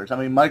the actors. I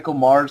mean, Michael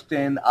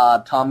Marsden,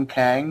 Tom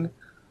Kang.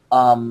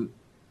 I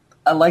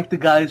like the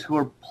guys who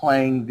are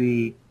playing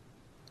the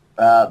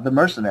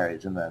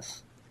mercenaries in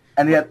this,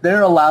 and yet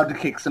they're allowed to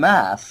kick some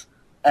ass.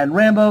 And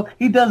Rambo,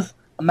 he does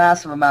a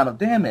massive amount of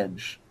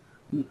damage.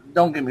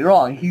 Don't get me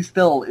wrong; he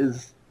still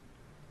is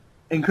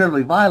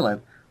incredibly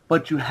violent.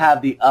 But you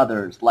have the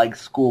others, like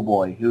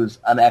Schoolboy, who's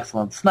an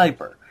excellent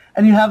sniper,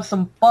 and you have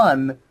some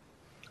fun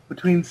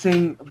between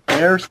seeing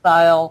their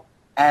style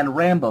and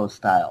Rambo's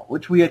style,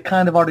 which we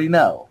kind of already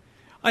know.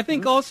 I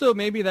think also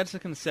maybe that's a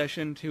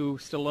concession to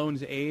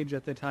Stallone's age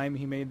at the time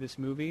he made this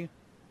movie.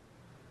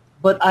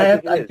 But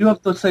I do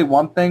have to say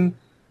one thing: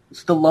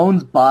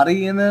 Stallone's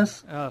body in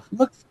this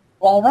looks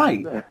all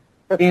right.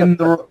 in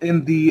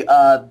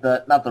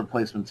the not the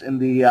replacements, in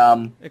the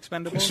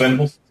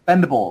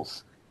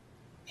Expendables.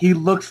 He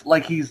looks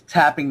like he's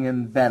tapping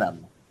in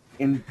venom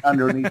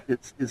underneath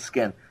his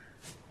skin.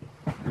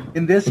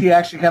 In this, he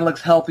actually kind of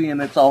looks healthy,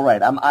 and it's all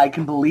right. I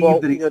can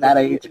believe that he's that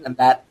age and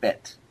that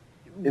fit.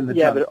 in the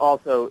but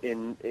also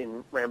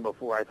in Rambo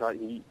 4, I thought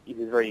he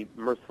was very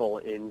merciful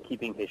in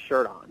keeping his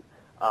shirt on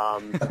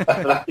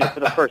for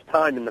the first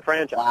time in the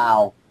franchise.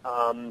 Wow.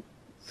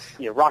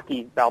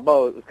 Rocky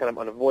Balboa, it was kind of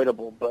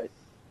unavoidable, but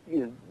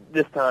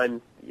this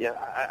time,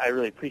 I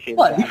really appreciate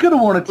What? that. He could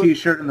have worn a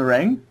T-shirt in the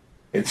ring.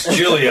 It's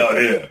chilly out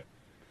here.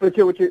 But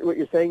what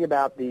you're saying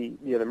about the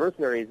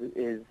mercenaries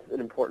is an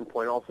important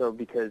point also,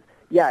 because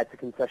it's a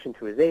concession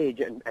to his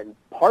age, and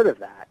part of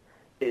that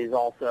is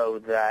also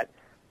that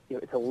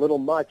it's a little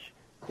much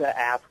to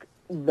ask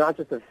not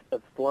just of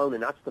Stallone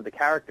and not just of the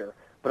character,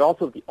 but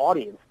also of the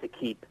audience to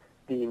keep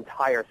the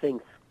entire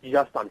thing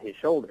just on his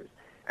shoulders.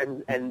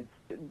 And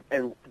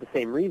for the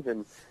same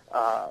reason,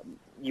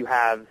 you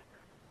have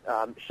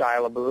Shia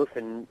LaBeouf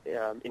in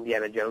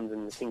Indiana Jones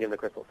and the Kingdom of the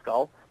Crystal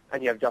Skull,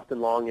 and you have Justin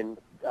Long in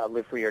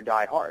Live Free or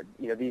Die Hard.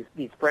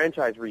 These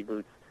franchise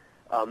reboots,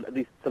 at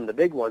least some of the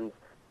big ones,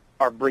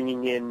 are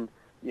bringing in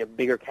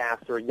bigger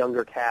cast or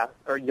younger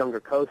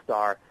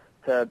co-star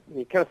to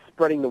kind of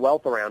spreading the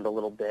wealth around a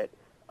little bit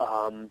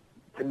to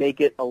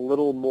make it a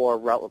little more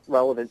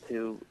relevant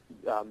to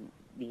the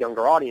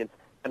younger audience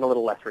and a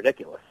little less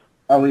ridiculous.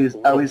 Are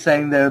we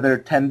saying they're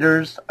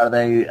tenders? Are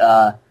they,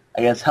 I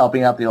guess,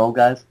 helping out the old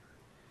guys?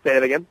 Say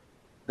that again?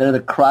 They're the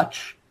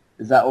crutch?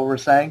 Is that what we're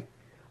saying?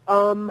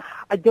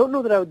 I don't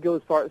know that I would go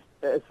as far as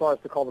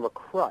to call them a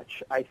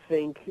crutch. I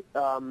think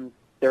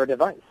they're a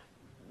device.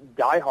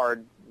 Die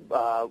Hard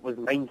was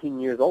 19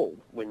 years old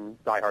when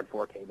Die Hard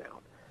 4 came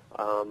out.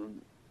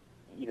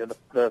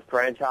 The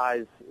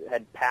franchise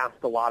had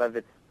passed a lot of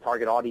its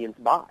target audience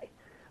by,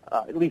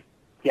 at least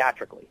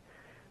theatrically.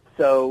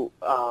 So,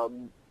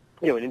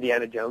 in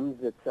Indiana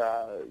Jones, it's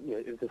a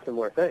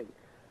similar thing.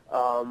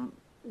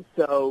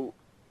 So,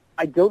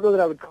 I don't know that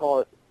I would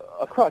call it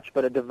a crutch,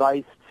 but a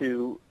device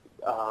to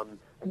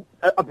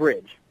a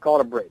bridge. Call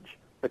it a bridge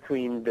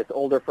between this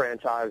older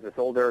franchise, this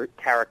older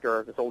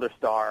character, this older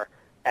star,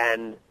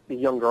 and the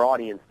younger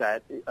audience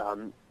that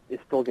is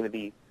still going to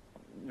be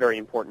very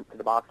important to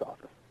the box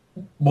office.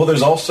 Well,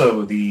 there's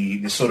also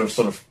the sort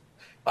of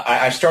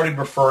I started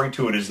referring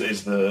to it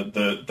as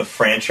the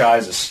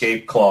franchise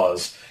escape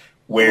clause,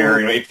 where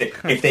if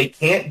they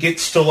can't get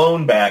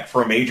Stallone back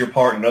for a major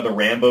part in another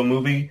Rambo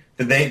movie,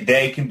 then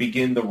they can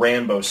begin the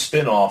Rambo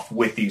spin-off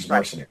with these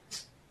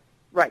mercenaries.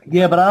 Right.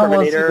 Yeah, but I don't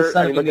want to see the Terminator,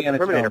 second look at Indiana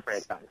the Terminator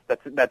Jones. franchise.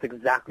 That's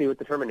exactly what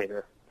the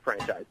Terminator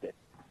franchise did.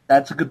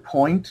 That's a good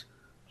point.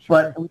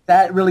 But with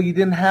that, really, you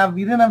didn't have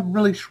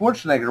really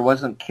Schwarzenegger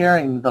wasn't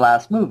carrying the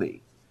last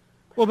movie.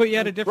 Well, but you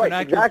had a different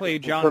actor play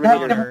John You had a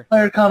Connor. different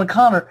player,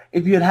 Connor.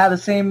 If you had had the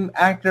same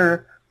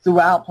actor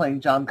throughout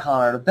playing John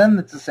Connor, then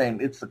it's the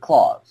same. It's the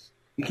clause.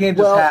 You can't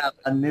just have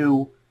a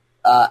new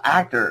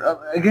actor.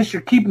 I guess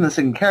you're keeping the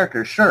same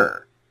character,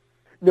 sure.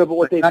 No, but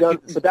what they've done,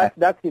 but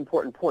that's the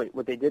important point.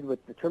 What they did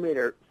with the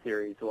Terminator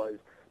series was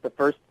the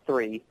first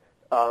three,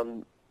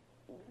 focus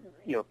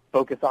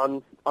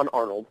on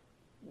Arnold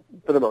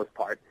for the most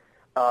part.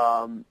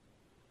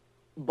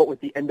 But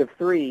with the end of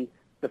 3,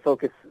 the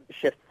focus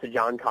shifts to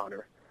John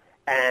Connor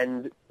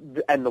and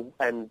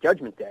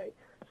Judgment Day,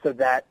 so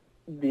that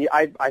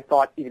I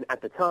thought even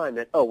at the time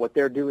that what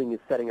they're doing is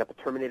setting up a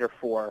Terminator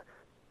 4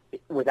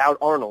 without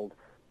Arnold,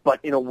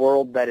 but in a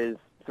world that is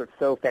sort of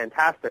so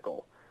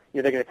fantastical.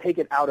 They're going to take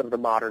it out of the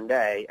modern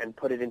day and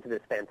put it into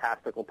this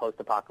fantastical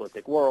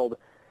post-apocalyptic world,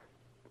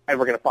 and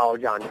we're going to follow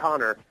John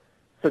Connor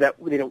so that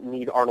they don't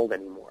need Arnold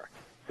anymore.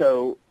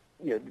 So,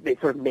 they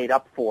sort of made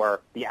up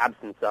for the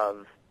absence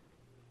of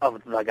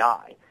the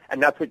guy. And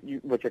that's what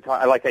you're talking.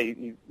 I like how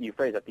you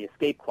phrase it, the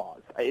escape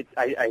clause.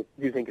 I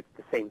do think it's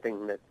the same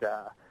thing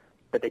that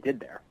they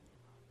did there.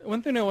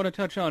 One thing I want to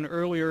touch on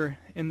earlier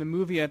in the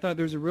movie, I thought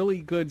there's a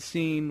really good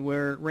scene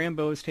where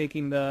Rambo is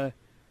taking the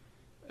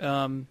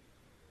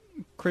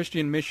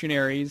Christian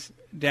missionaries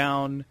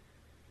down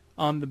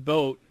on the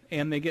boat,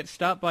 and they get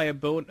stopped by a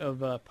boat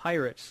of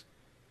pirates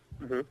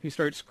who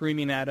start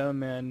screaming at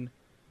them, and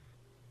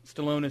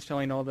Stallone is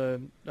telling all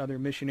the other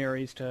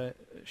missionaries to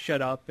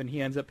shut up, and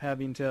he ends up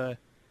having to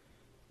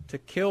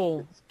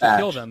kill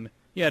them.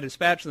 Yeah,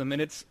 dispatch them.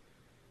 And it's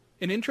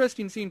an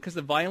interesting scene because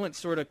the violence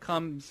sort of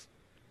comes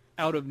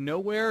out of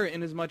nowhere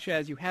in as much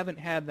as you haven't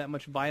had that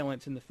much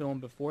violence in the film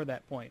before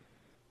that point.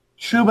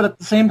 True, but at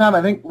the same time,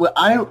 I think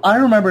I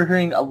remember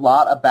hearing a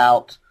lot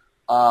about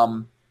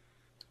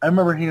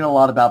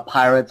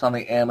pirates on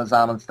the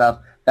Amazon and stuff.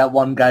 That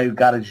one guy who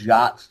got his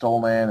yacht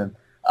stolen, and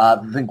I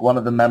think one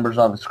of the members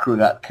of his crew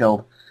got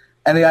killed.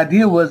 And the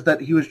idea was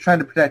that he was trying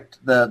to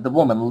protect the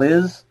woman,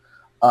 Liz,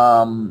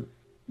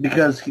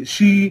 because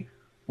she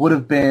would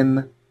have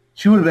been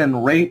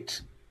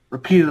raped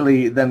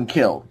repeatedly, then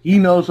killed. He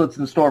knows what's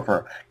in store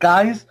for her.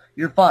 Guys,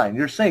 you're fine.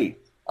 You're safe,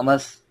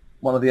 unless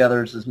one of the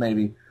others is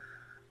maybe.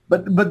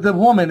 But the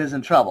woman is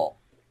in trouble.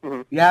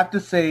 Mm-hmm. You have to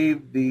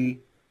save the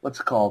what's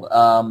it called?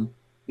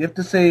 You have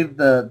to save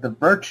the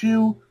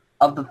virtue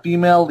of the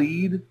female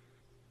lead,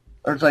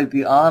 or it's like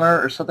the honor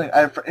or something.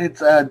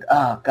 It's a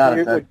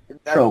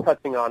trope.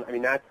 Touching on. I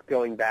mean, that's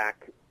going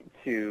back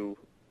to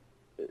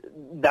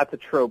that's a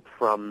trope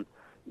from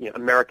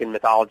American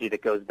mythology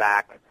that goes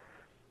back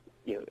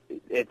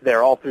it's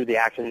there all through the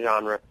action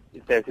genre.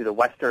 It's there through the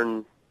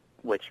Western,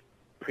 which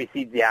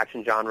precedes the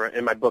action genre.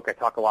 In my book, I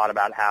talk a lot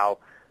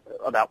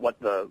about what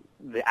the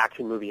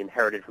action movie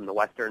inherited from the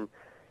Western.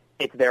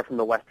 It's there from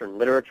the Western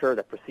literature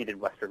that preceded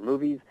Western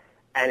movies,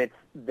 and it's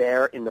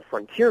there in the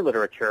frontier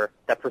literature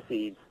that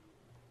precedes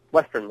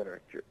Western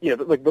literature.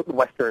 Like the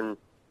Western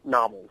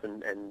novels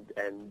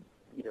and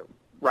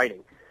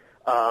writing.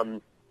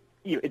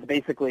 It's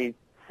basically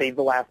save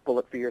the last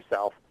bullet for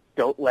yourself.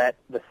 Don't let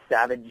the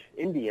savage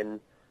Indian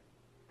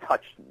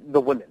touch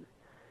the women.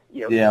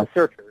 The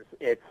searchers.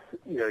 It's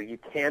you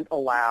can't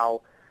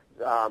allow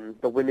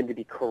the women to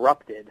be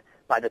corrupted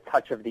by the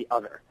touch of the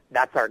other.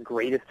 That's our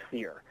greatest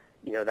fear.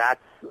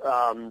 That's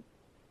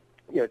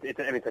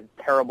it's a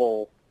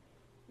terrible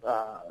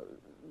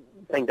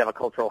thing to have a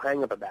cultural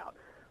hang-up about.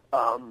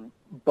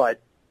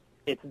 But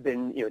it's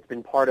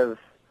been part of,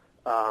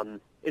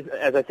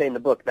 as I say in the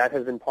book, that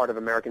has been part of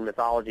American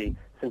mythology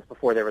since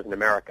before there was an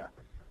America.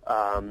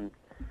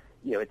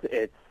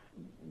 It's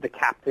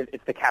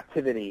the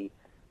captivity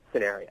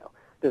scenario.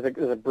 There's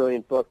a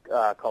brilliant book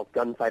called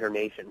Gunfighter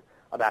Nation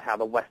about how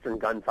the Western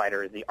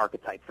gunfighter is the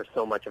archetype for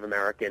so much of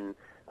American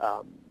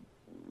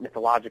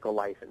mythological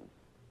life and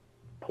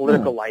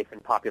political life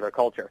and popular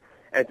culture.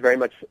 And it's very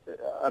much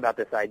about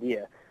this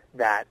idea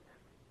that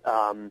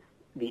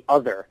the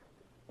other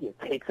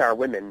takes our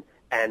women,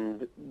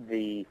 and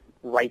the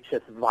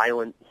righteous,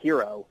 violent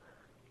hero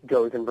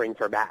goes and brings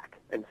her back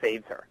and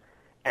saves her.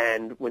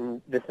 And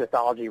when this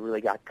mythology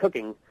really got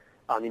cooking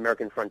on the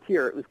American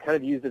frontier, it was kind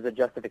of used as a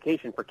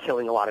justification for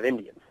killing a lot of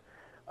Indians.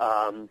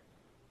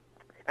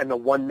 And the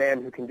one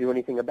man who can do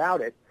anything about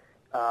it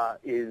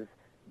is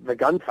the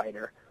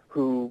gunfighter,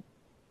 who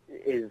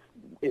is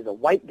a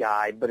white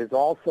guy, but has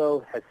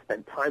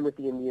spent time with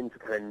the Indians, who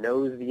kind of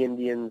knows the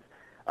Indians.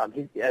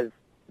 As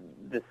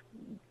this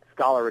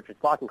scholar Richard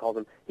Slotkin calls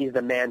him, he's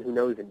the man who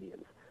knows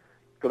Indians.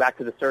 Go back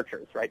to the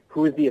Searchers, right?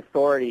 Who is the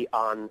authority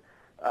on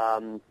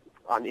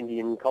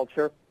Indian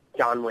culture?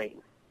 John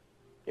Wayne.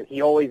 And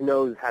he always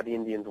knows how the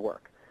Indians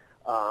work.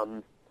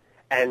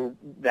 And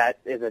that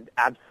is an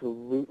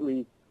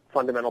absolutely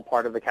fundamental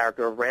part of the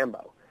character of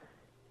Rambo.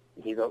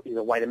 He's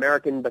a white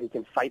American, but he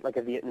can fight like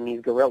a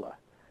Vietnamese guerrilla.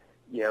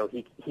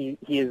 He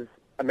is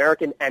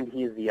American and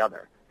he is the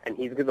other. And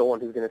he's the one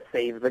who's going to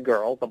save the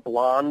girl, the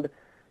blonde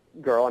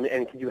girl.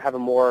 And could you have a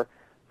more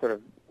sort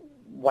of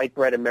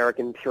white-bread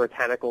American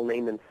puritanical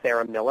name than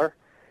Sarah Miller?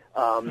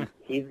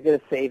 He's going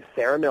to save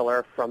Sarah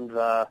Miller from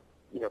the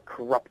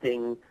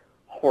corrupting,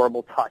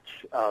 horrible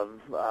touch of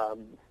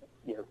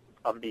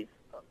these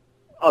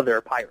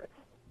other pirates.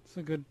 That's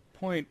a good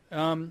point.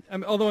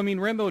 Although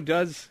Rambo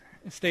does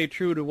stay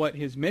true to what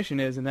his mission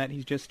is, in that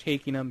he's just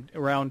taking them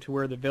around to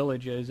where the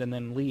village is and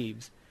then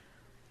leaves.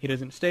 He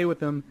doesn't stay with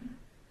them.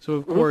 So,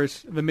 of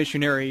course, the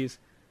missionaries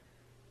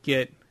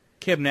get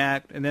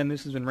kidnapped, and then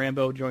this is when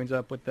Rambo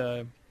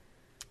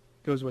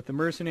goes with the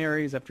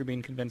mercenaries after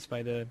being convinced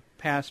by the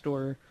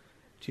pastor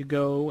to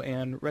go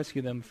and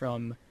rescue them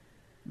from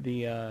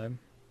the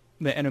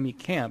enemy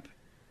camp.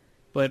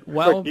 But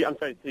while I'm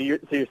sorry, so you're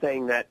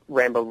saying that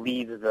Rambo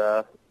leaves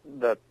the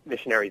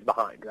missionaries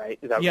behind, right?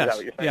 Is that what you're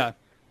saying? Yeah.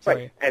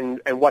 Sorry. Right.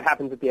 And what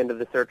happens at the end of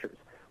The Searchers?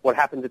 What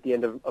happens at the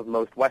end of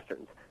most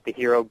Westerns? The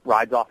hero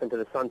rides off into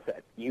the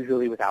sunset,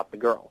 usually without the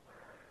girl.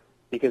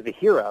 Because the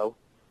hero,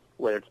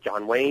 whether it's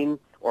John Wayne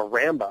or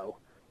Rambo,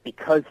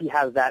 because he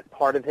has that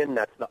part of him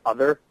that's the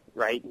other,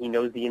 right? He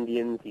knows the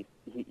Indians. He's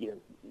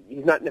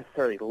not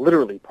necessarily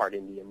literally part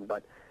Indian,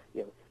 but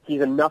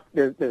he's enough.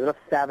 There's enough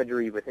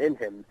savagery within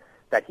him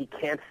that he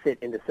can't fit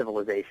into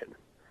civilization.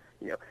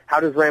 How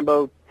does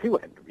Rambo 2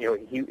 end?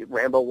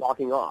 Rambo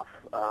walking off.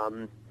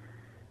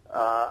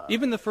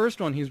 Even the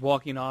first one, he's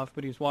walking off,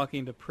 but he's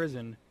walking to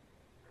prison.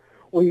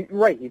 Well,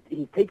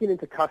 he's taken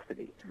into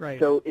custody. Right.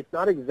 So it's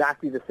not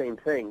exactly the same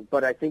thing,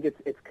 but I think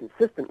it's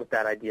consistent with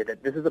that idea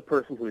that this is a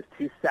person who is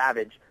too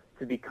savage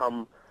to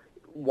become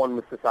one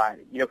with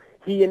society.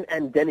 He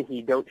and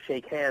Dennehy don't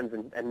shake hands,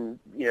 and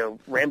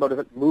Rambo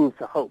doesn't move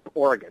to Hope,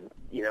 Oregon,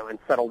 and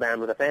settle down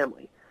with a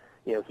family.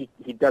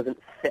 He doesn't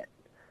fit.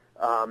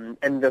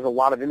 And there's a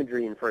lot of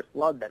imagery in First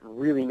Blood that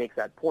really makes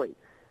that point.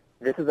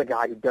 This is a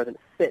guy who doesn't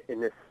fit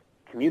in this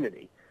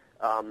community.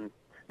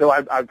 Though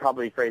I'd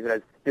probably phrase it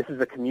as, this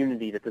is a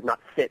community that does not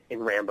fit in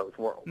Rambo's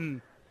world.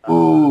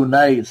 Ooh,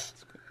 nice.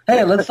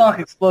 Hey, let's talk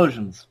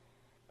explosions.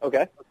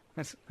 Okay.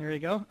 There you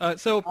go.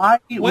 So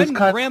when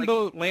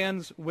Rambo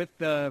lands with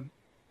the...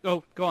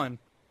 Oh, go on.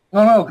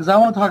 No, because I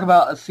want to talk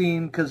about a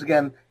scene, because,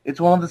 again, it's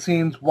one of the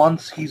scenes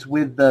once he's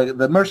with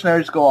the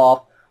mercenaries go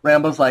off,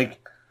 Rambo's like,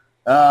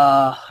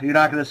 you're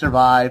not going to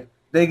survive.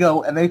 They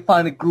go, and they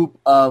find a group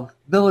of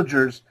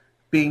villagers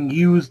being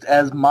used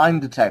as mine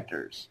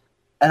detectors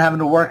and having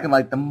to work in,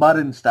 like, the mud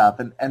and stuff.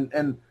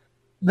 And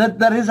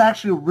that is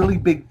actually a really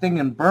big thing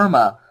in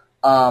Burma.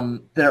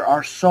 There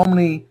are so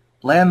many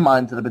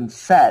landmines that have been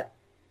set,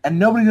 and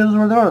nobody knows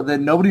where they are.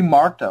 Nobody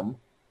marked them.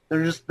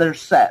 They're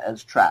set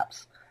as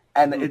traps.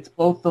 And it's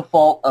both the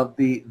fault of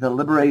the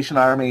Liberation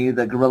Army,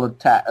 the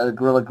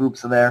guerrilla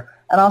groups in there,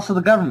 and also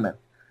the government.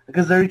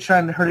 because they're each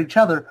trying to hurt each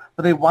other,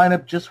 but they wind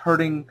up just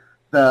hurting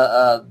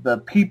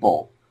the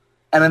people.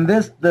 And in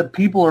this, the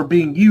people are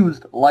being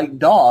used like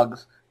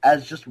dogs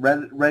as just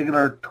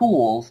regular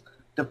tools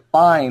to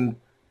find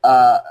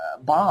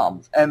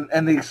bombs.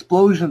 And the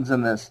explosions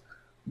in this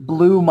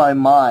blew my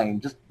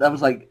mind. I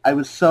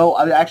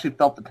actually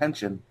felt the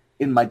tension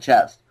in my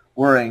chest,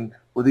 worrying,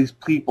 were these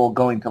people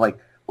going to, like,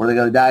 were they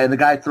going to die? And the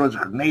guy throws a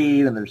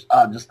grenade, and there's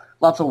just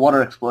lots of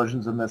water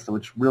explosions in this,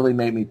 which really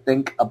made me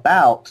think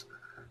about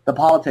the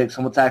politics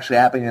and what's actually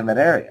happening in that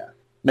area.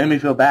 Made me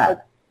feel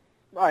bad.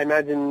 I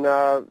imagine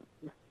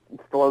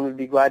Stallone would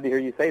be glad to hear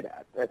you say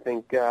that. I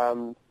think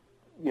the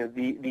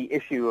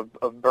issue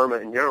of Burma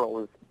in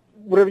general is,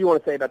 whatever you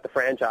want to say about the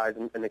franchise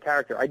and the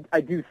character,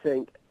 I do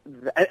think,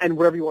 and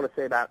whatever you want to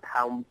say about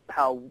how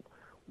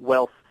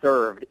well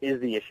served is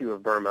the issue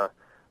of Burma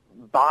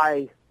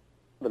by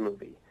the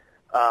movie,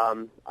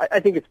 I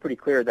think it's pretty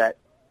clear that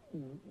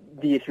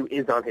the issue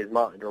is on his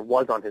mind, or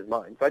was on his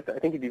mind. So I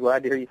think he'd be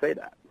glad to hear you say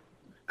that.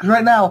 Because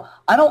right now,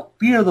 I don't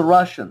fear the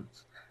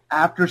Russians.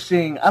 I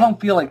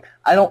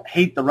don't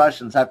hate the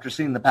Russians after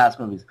seeing the past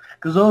movies,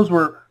 because those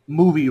were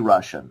movie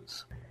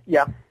Russians.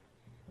 Yeah.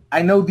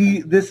 I know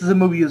this is a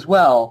movie as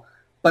well,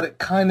 but it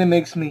kind of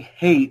makes me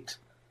hate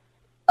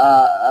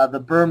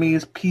the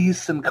Burmese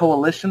Peace and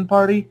Coalition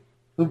Party,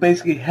 who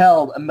basically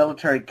held a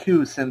military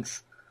coup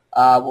since,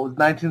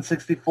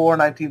 1964,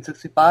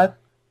 1965?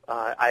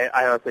 I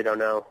honestly don't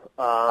know.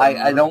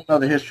 I don't know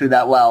the history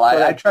that well.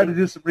 I tried to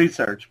do some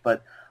research,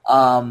 but...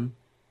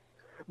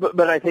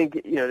 But I think,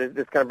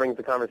 this kind of brings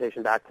the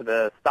conversation back to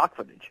the stock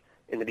footage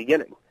in the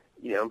beginning.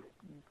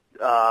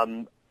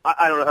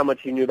 I don't know how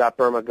much you knew about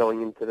Burma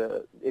going into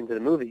the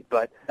movie,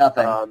 but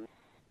nothing.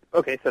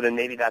 Okay, so then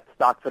maybe that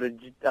stock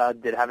footage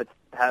did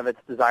have its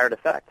desired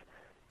effect,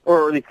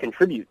 or at least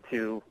contribute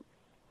to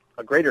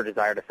a greater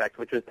desired effect,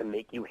 which was to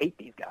make you hate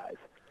these guys.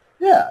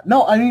 Yeah,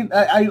 no, I mean,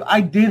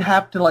 I did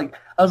have to,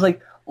 I was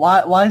like,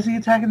 why is he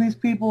attacking these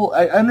people?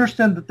 I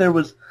understand that there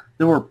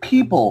were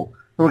people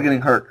who were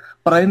getting hurt,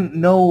 but I didn't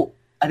know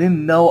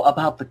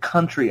about the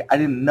country. I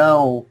didn't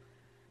know,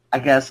 I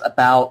guess,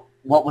 about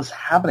what was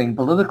happening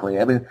politically.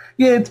 I mean,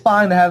 yeah, it's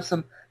fine to have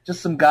some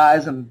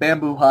guys in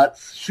bamboo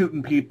huts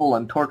shooting people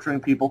and torturing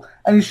people,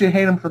 and you should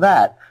hate them for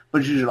that.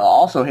 But you should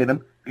also hate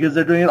them because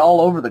they're doing it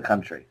all over the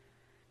country.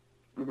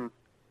 Mm-hmm.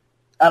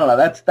 I don't know.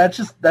 That's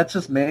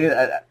just me.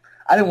 I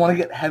didn't want to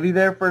get heavy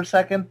there for a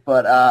second,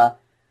 but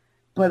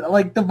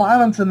like the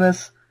violence in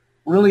this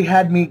really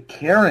had me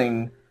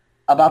caring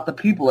about the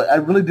people. I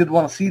really did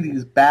want to see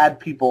these bad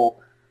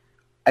people,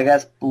 I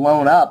guess,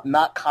 blown up,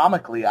 not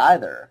comically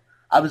either.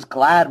 I was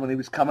glad when he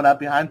was coming up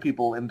behind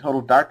people in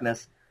total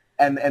darkness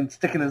and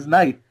sticking his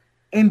knife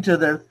into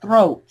their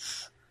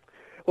throats.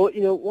 Well,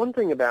 one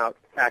thing about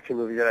action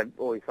movies that I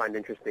always find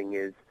interesting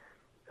is,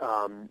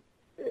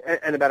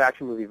 and about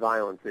action movie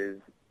violence, is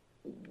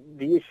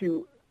the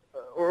issue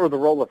or the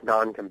role of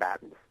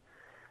non-combatants.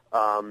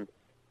 So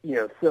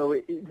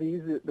to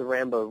use the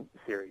Rambo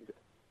series,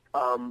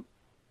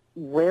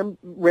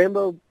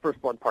 Rambo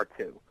First Blood Part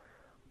 2,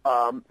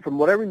 from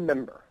what I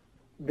remember,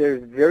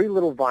 there's very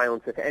little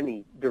violence, if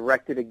any,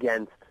 directed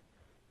against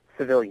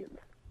civilians.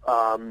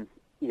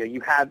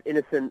 You have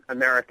innocent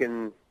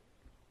American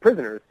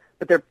prisoners,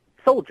 but they're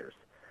soldiers.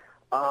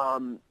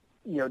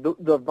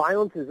 The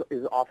violence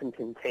is often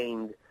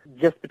contained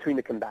just between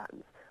the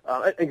combatants.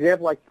 An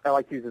example I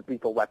like to use is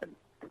Lethal Weapon.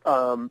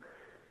 In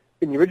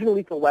the original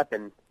Lethal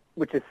Weapon,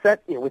 which is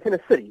set within a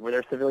city where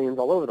there are civilians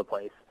all over the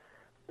place,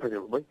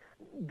 presumably,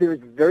 there's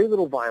very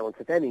little violence,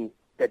 if any,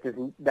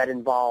 that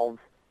involves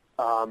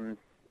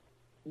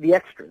the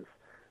extras,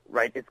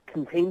 right? It's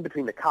contained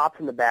between the cops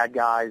and the bad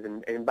guys,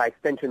 and by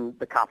extension,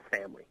 the cops'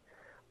 family.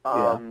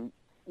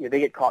 They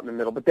get caught in the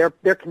middle, but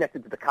they're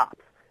connected to the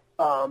cops.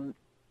 By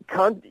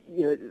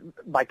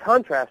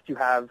contrast, you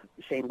have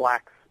Shane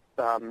Black's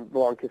The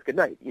Long Kiss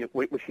Goodnight,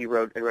 which he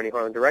wrote and Rennie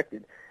Harlan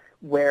directed,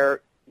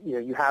 where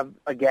you have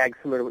a gag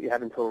similar to what you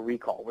have in Total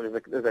Recall, where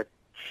there's a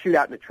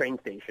shootout in a train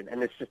station,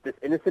 and it's just this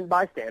innocent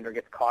bystander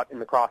gets caught in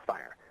the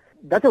crossfire.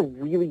 That's a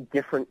really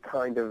different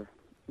kind of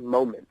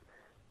moment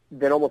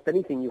than almost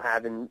anything you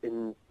have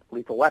in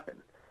Lethal Weapon.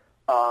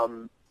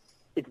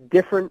 It's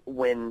different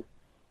when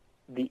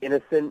the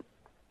innocent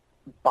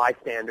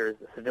bystanders,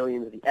 the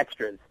civilians, the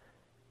extras,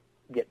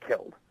 get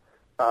killed,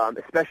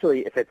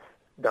 especially if it's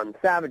done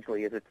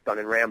savagely, as it's done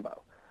in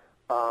Rambo.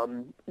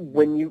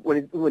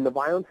 When the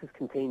violence is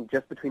contained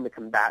just between the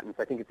combatants,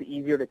 I think it's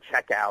easier to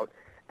check out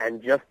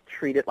and just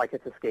treat it like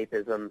it's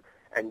escapism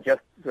and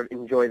just sort of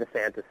enjoy the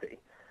fantasy.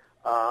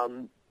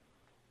 I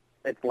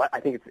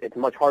think it's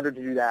much harder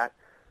to do that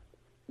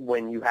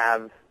when you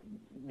have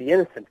the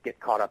innocents get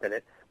caught up in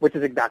it, which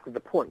is exactly the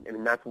point. I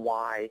mean, that's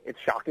why it's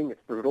shocking,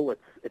 it's brutal,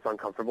 it's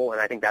uncomfortable,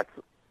 and I think that's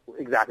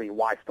exactly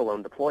why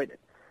Stallone deployed it.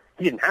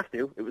 He didn't have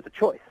to. It was a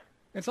choice.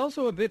 It's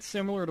also a bit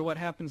similar to what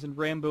happens in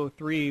Rambo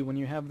 3 when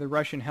you have the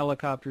Russian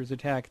helicopters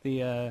attack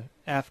the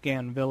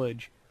Afghan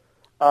village.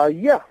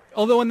 Yeah.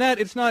 Although in that,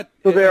 it's not...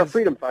 So they are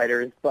freedom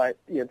fighters, but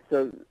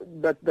so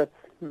that's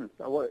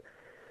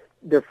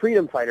they're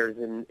freedom fighters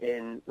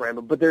in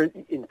Rambo, but they're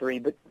in 3.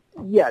 But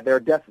yeah,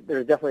 there's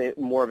definitely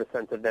more of a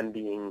sense of them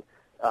being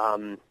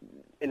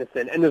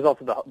innocent, and there's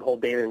also the whole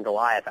David and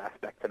Goliath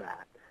aspect to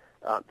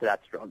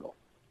that struggle.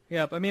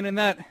 Yeah, I mean, in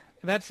that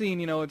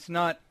scene, it's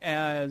not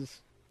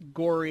as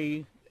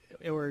gory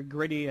or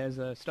gritty as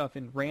stuff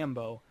in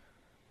Rambo.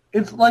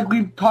 It's like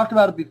we've talked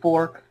about it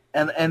before,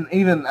 and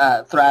even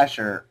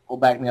Thrasher will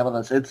back me up on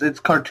this. It's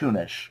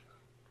cartoonish.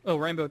 Oh,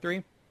 Rambo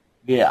 3?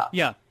 Yeah.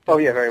 Yeah. Oh,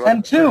 yeah, very much.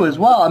 And 2 as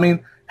well. I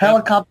mean,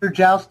 helicopter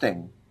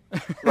jousting.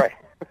 Right.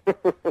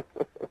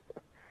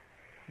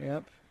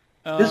 Yep.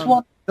 This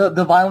one,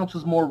 the violence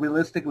was more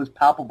realistic. It was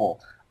palpable.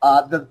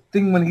 The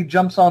thing when he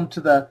jumps onto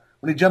the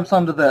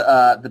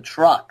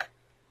truck,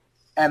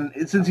 and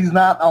since he's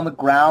not on the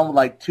ground with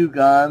like 2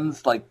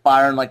 guns, like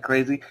firing like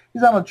crazy,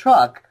 he's on a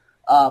truck,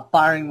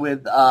 firing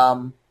with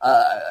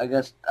I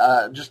guess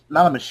just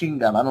not a machine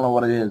gun. I don't know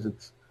what it is.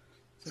 It's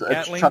a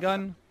Gatling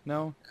gun?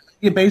 No.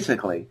 Yeah,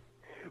 basically.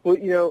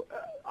 Well,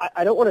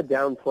 I don't want to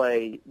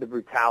downplay the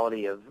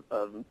brutality of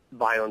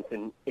violence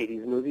in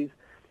 80s movies,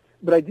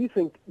 but I do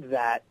think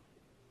that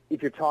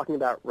if you're talking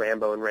about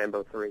Rambo and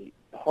Rambo 3,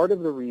 part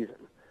of the reason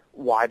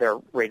why they're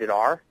rated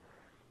R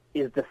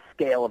is the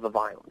scale of the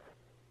violence.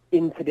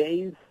 In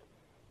today's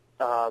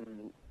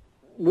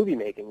movie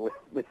making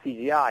with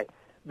CGI,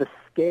 the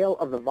scale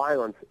of the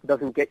violence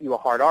doesn't get you a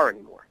hard R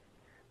anymore.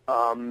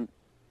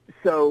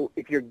 So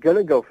if you're going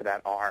to go for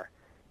that R,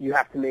 you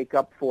have to make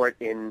up for it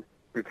in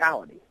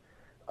brutality.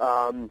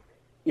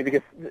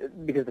 Because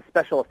the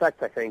special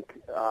effects, I think,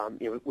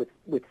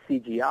 with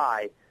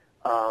CGI,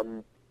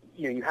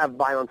 you have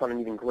violence on an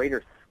even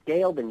greater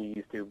scale than you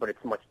used to, but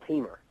it's much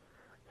tamer.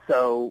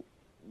 So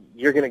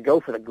you're going to go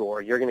for the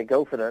gore. You're going to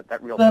go for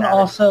that real. Then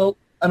also,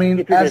 I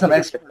mean, as an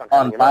expert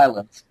on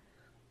violence,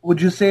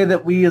 would you say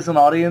that we as an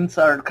audience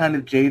are kind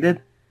of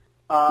jaded?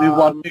 We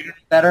want bigger,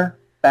 better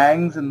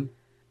bangs and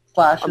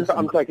slashes.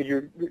 I'm sorry. Could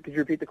you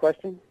repeat the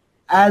question?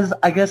 As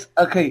I guess,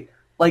 okay,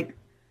 like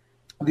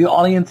the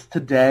audience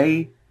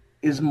today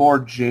is more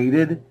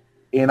jaded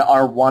in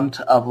our want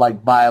of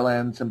like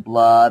violence and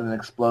blood and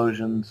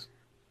explosions.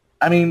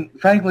 I mean,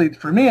 frankly,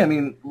 for me, I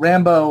mean,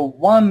 Rambo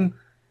 1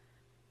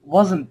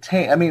 wasn't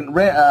tame. I mean,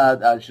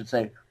 I should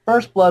say,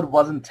 First Blood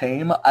wasn't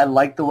tame. I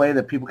liked the way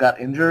that people got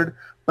injured,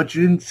 but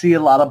you didn't see a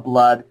lot of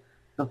blood.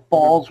 The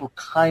falls were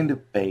kind of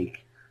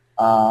fake.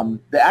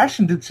 The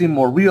action did seem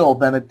more real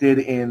than it did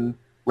in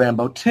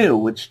Rambo 2,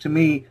 which to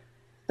me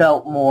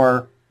felt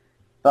more,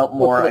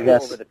 I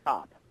guess. Over the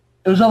top.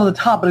 It was over the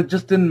top, but it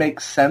just didn't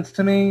make sense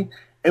to me.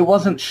 It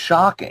wasn't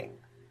shocking.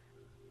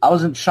 I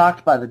wasn't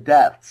shocked by the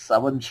deaths. I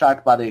wasn't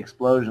shocked by the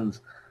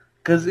explosions.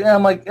 Because,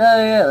 I'm like,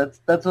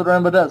 that's what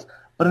Rambo does.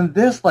 But in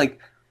this, like,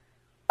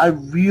 I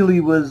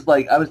really was,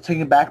 like, I was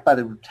taken back by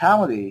the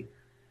brutality,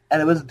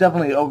 and it was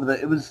definitely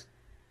it was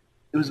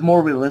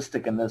more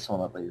realistic in this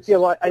one, at least. Yeah,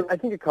 well, I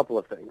think a couple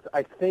of things.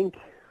 I think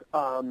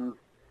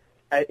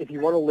if you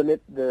want to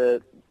limit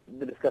the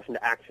discussion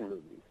to action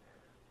movies,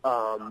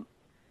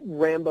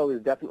 Rambo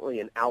is definitely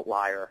an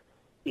outlier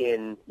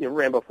in,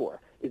 Rambo 4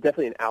 is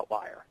definitely an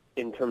outlier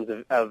in terms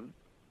of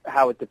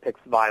how it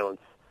depicts violence,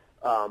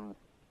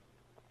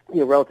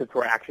 relative to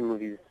where action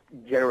movies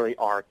generally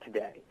are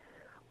today.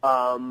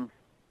 Our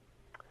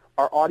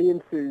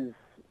audiences,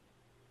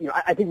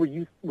 I think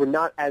we're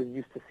not as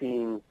used to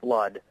seeing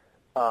blood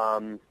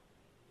as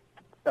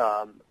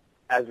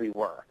we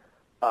were.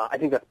 I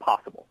think that's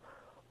possible.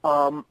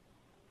 Are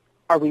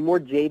we more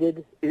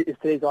jaded? Is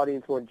today's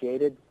audience more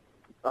jaded?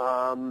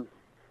 The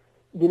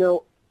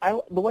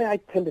way I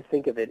tend to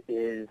think of it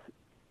is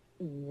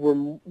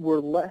we're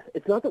less.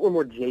 It's not that we're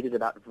more jaded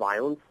about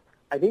violence.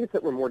 I think it's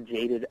that we're more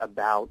jaded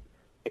about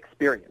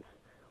experience.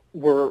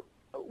 We're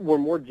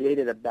more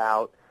jaded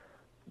about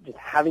just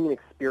having an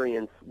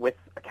experience with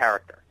a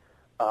character.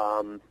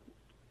 We're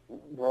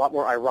a lot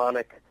more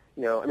ironic.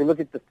 Look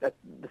at the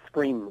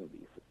Scream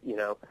movies.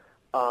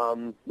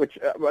 Which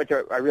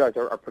I realize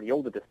are pretty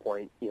old at this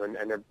point.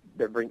 And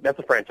that's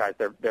a franchise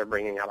they're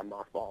bringing out of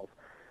mothballs.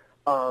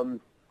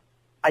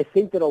 I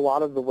think that a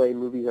lot of the way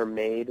movies are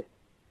made,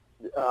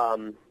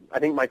 I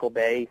think Michael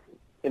Bay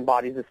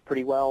embodies this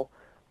pretty well,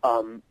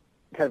 kind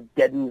of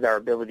deadens our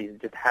ability to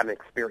just have an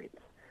experience.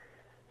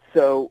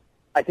 So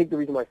I think the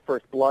reason why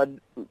First Blood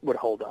would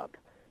hold up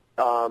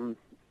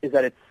is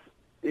that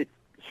it's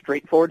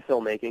straightforward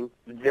filmmaking,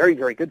 very,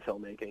 very good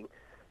filmmaking.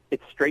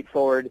 It's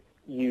straightforward.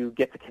 You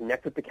get to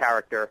connect with the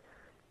character.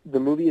 The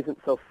movie isn't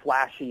so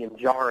flashy and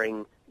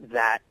jarring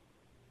that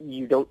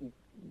you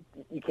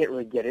can't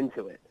really get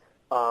into it.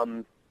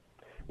 I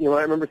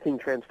remember seeing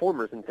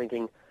Transformers and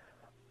thinking,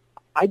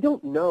 I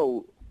don't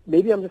know,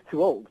 maybe I'm just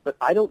too old, but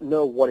I don't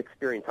know what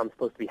experience I'm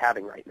supposed to be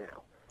having right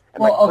now.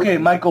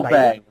 Michael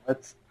Bay.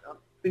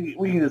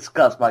 We can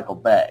discuss Michael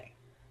Bay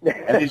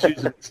and his use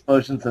of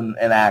explosions and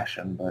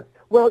action, but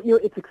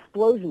it's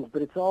explosions,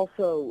 but it's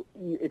also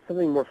it's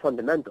something more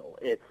fundamental.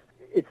 It's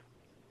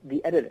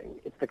the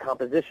editing, it's the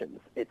compositions,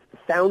 it's the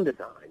sound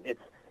design,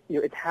 it's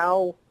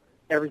how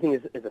everything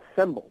is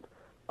assembled.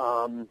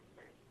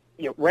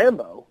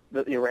 Rambo,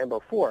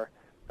 Rambo 4,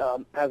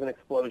 has an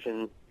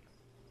explosion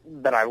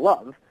that I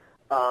love,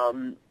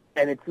 and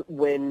it's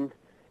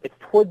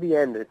toward the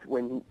end. It's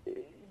when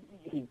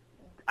he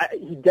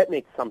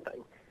detonates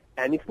something,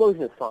 and the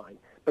explosion is fine.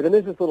 But then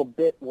there's this little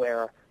bit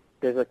where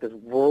there's like this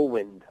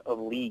whirlwind of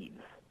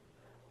leaves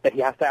that he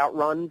has to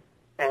outrun,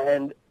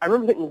 and I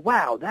remember thinking,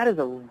 wow, that is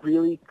a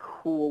really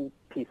cool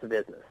piece of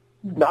business.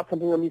 It's not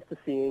something I'm used to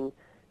seeing.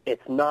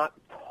 It's not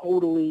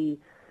totally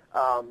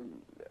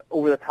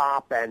over the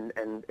top, and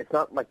it's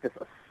not like this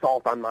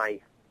assault on my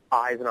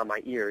eyes and on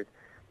my ears.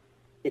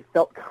 It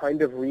felt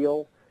kind of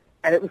real,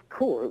 and it was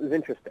cool. It was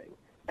interesting,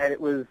 and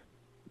it was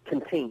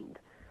contained.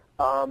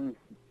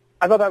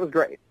 I thought that was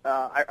great.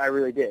 I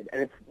really did,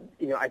 and it's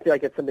I feel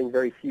like it's something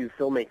very few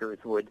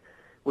filmmakers would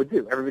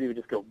do. Everybody would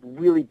just go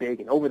really big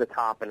and over the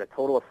top and a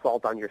total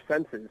assault on your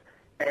senses,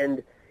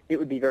 and it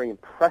would be very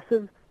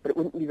impressive, but it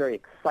wouldn't be very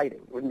exciting.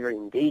 It wouldn't be very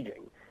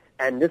engaging.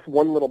 And this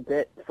one little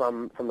bit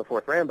from the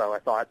fourth Rambo, I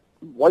thought,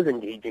 was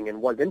engaging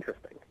and was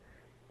interesting,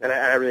 and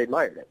I really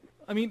admired it.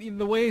 I mean,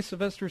 the way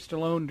Sylvester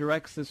Stallone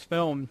directs this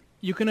film,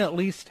 you can at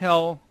least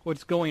tell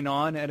what's going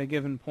on at a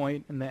given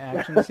point in the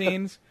action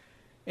scenes.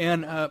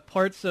 And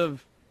parts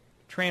of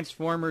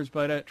Transformers,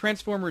 but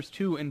Transformers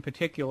 2 in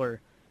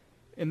particular.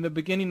 In the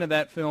beginning of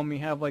that film, you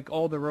have like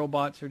all the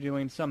robots are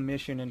doing some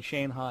mission in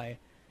Shanghai.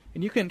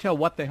 And you couldn't tell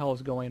what the hell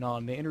is going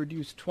on. They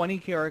introduced 20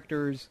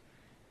 characters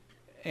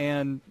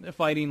and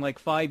fighting like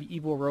 5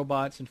 evil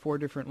robots in 4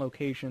 different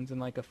locations in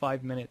like a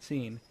 5-minute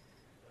scene.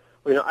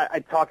 Well, I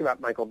talk about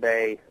Michael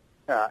Bay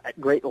at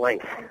great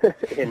length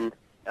in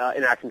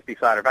Action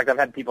Speaks Louder. In fact, I've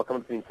had people come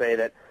up to me and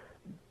say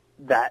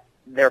that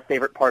their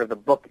favorite part of the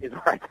book is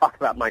where I talk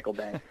about Michael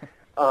Bay.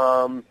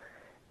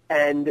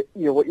 And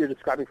what you're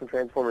describing from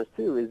Transformers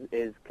 2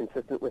 is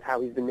consistent with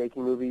how he's been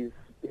making movies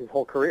his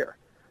whole career.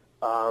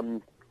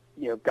 God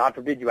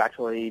forbid you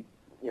actually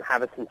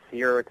have a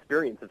sincere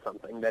experience of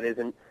something that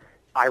isn't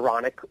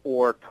ironic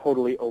or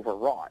totally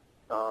overwrought.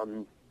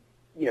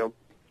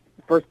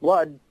 First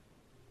Blood,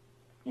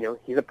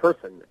 he's a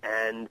person,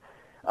 and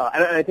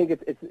I think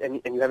it's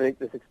you have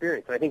this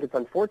experience, and I think it's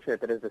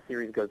unfortunate that as the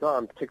series goes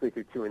on, particularly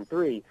through 2 and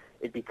 3,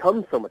 it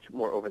becomes so much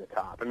more over the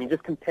top. I mean,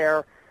 just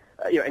compare,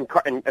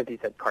 and as you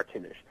said,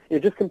 cartoonish.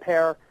 Just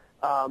compare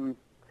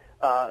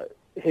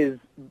his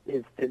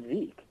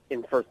physique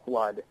in First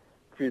Blood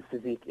to his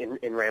physique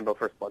in Rambo: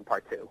 First Blood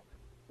Part 2.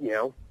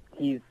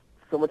 He's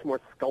so much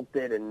more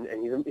sculpted, and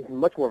he's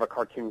much more of a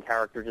cartoon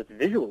character just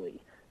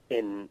visually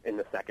in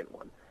the second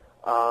one.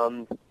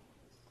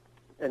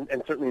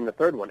 And certainly in the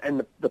third one.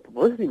 And the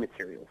publicity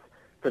materials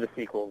for the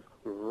sequels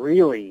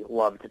really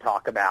love to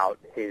talk about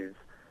his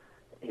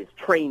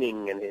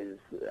training and his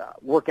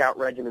workout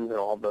regimens and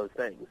all of those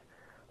things.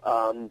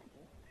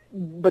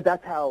 But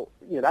that's how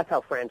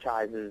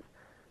franchises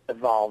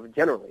evolve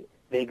generally.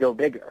 They go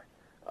bigger.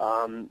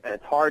 And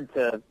it's hard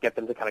to get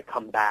them to kind of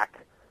come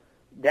back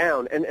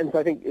down. And so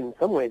I think in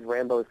some ways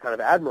Rambo is kind of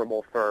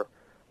admirable for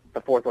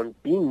the fourth one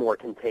being more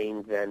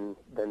contained than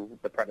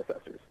the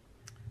predecessors.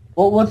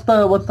 Well, what's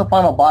the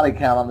final body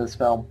count on this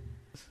film?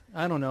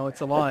 I don't know.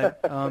 It's a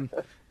lot.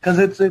 Because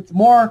it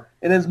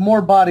has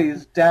more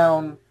bodies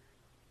down.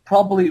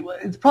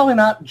 It's probably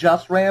not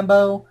just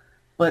Rambo,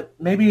 but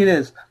maybe it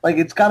is. Like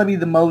it's got to be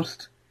the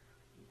most.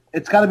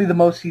 It's got to be the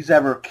most he's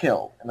ever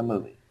killed in a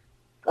movie.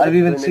 I've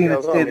even seen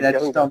it stated. I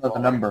just don't know the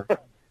number.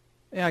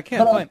 Yeah, I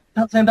can't find.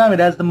 At the same time, it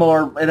has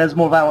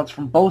more violence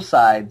from both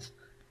sides.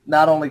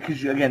 Not only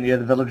because you have the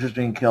villagers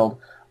being killed,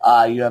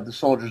 you have the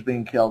soldiers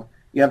being killed.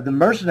 You have the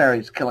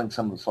mercenaries killing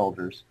some of the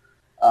soldiers.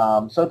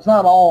 So it's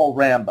not all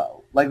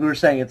Rambo. Like we were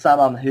saying, it's not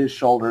on his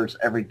shoulders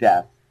every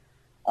death.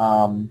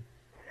 And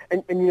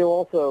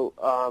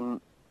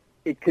also,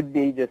 it could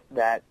be just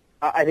that,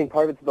 I think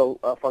part of it's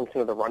a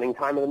function of the running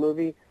time of the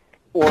movie,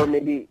 or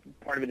maybe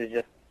part of it is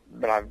just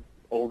that I'm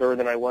older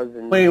than I was.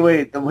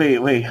 Wait. The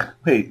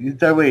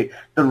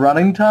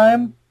running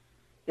time?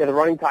 Yeah, the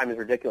running time is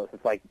ridiculous.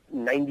 It's like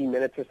 90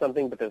 minutes or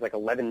something, but there's like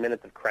 11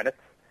 minutes of credits,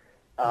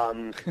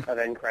 of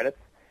end credits.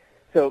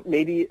 So what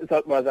I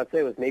was about to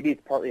say was maybe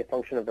it's partly a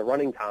function of the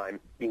running time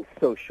being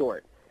so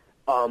short,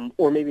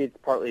 or maybe it's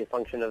partly a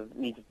function of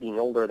me just being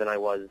older than I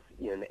was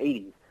in the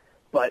 80s.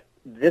 But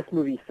this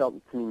movie felt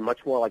to me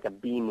much more like a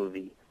B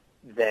movie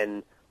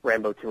than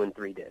Rambo 2 and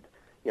 3 did.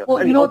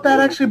 That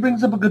actually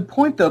brings up a good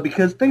point, though,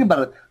 because think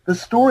about it. The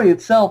story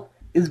itself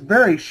is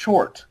very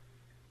short.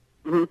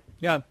 Mm-hmm.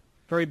 Yeah,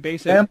 very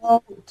basic.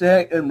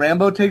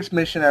 Rambo takes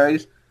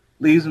missionaries,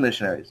 leaves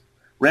missionaries.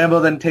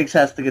 Rambo then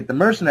has to get the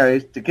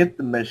mercenaries to get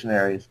the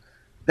missionaries.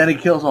 Then he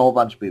kills a whole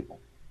bunch of people.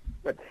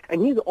 Right.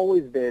 And he's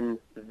always been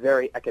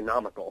very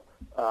economical,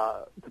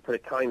 to put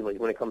it kindly,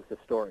 when it comes to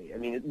story. I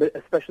mean,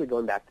 especially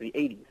going back to the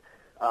 80s.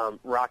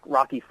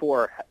 Rocky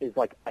IV is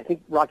I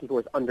think Rocky IV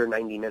is under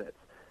 90 minutes.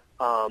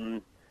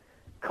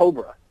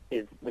 Cobra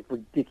is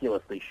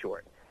ridiculously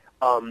short.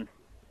 And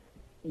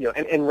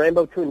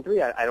Rambo 2 and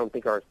 3 I don't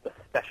think are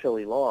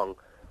especially long.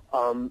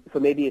 So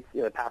maybe it's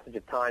the passage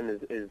of time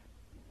is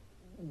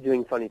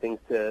doing funny things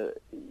to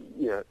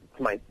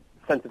my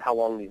sense of how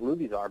long these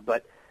movies are.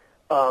 But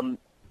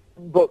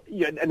but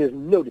and there's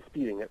no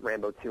disputing that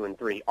Rambo 2 and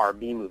 3 are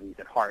B movies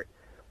at heart.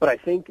 But I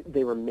think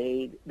they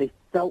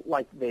felt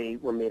like they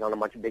were made on a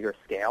much bigger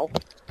scale.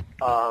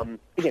 Again,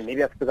 maybe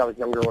that's because I was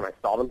younger when I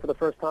saw them for the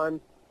first time,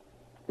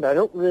 but I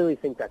don't really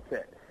think that's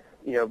it.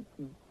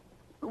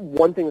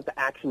 One thing that the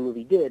action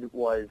movie did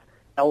was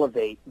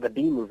elevate the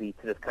B movie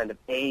to this kind of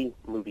A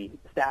movie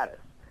status.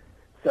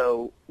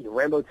 So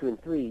Rambo 2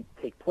 and 3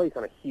 take place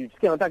on a huge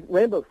scale. In fact,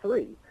 Rambo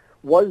 3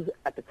 was,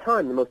 at the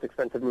time, the most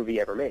expensive movie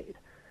ever made,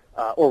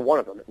 or one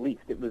of them at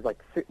least. It was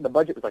the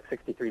budget was like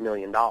 $63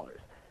 million.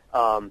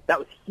 That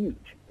was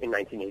huge in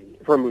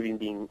 1980 for a movie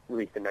being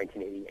released in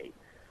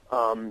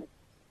 1988.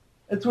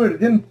 It's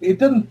weird. It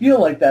doesn't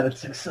feel like that.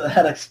 It's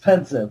that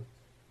expensive.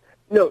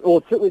 No, well,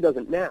 it certainly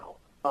doesn't now.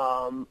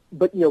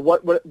 But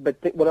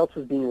what else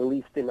was being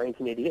released in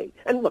 1988?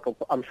 And look,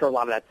 I'm sure a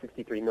lot of that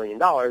 $63 million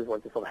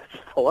went to Sylvester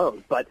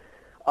Stallone. But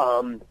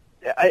I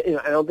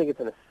don't think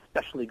it's an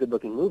especially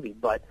good-looking movie.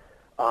 But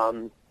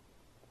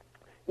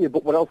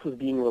but what else was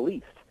being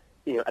released?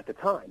 At the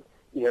time,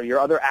 your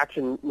other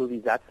action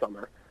movies that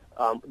summer.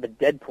 The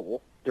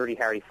Deadpool, Dirty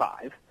Harry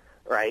 5,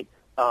 right?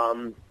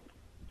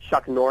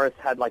 Chuck Norris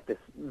had this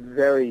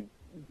very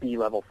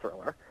B-level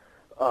thriller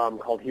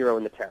called Hero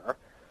and the Terror.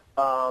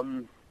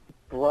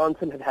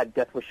 Bronson had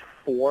Death Wish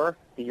 4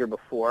 the year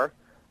before.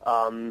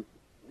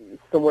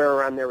 Somewhere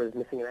around there was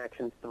Missing in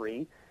Action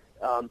 3.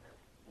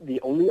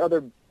 The only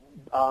other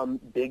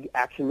big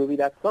action movie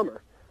that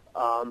summer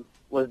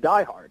was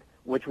Die Hard,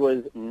 which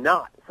was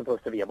not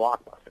supposed to be a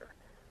blockbuster.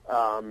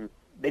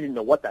 They didn't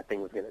know what that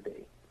thing was going to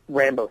be.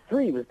 Rambo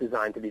 3 was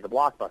designed to be the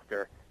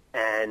blockbuster,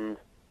 and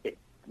it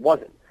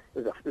wasn't.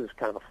 It was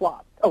kind of a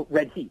flop. Oh,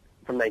 Red Heat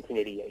from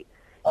 1988.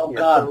 Oh,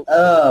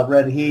 God.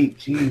 Red Heat.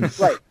 Jeez.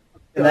 Right.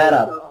 That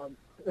up.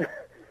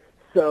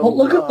 Well,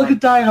 look at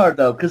Die Hard,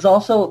 though, because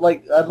also,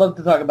 I'd love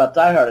to talk about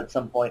Die Hard at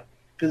some point,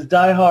 because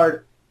Die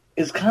Hard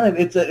is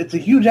it's a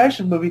huge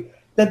action movie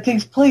that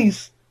takes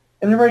place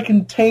in a very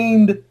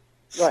contained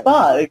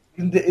spot.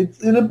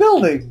 It's in a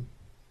building.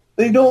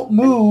 They don't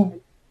move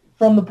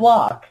from the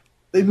block.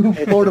 They move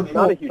floor to floor. It's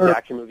not a huge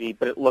action movie,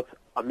 but it looks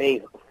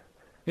amazing.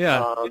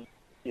 Yeah.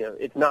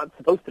 It's not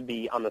supposed to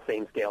be on the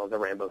same scale as a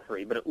Rambo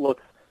 3, but it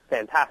looks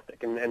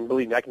fantastic. And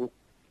believe me, I can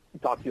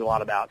talk to you a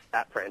lot about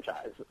that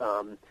franchise.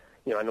 I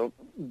know,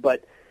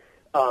 but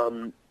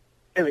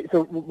anyway.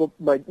 So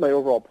my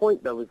overall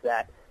point though is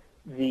that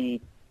the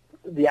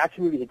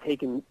action movie had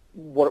taken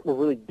what were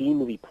really B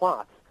movie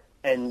plots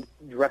and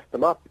dressed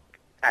them up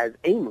as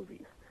A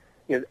movies,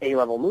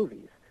 A-level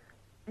movies.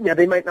 Now,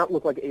 they might not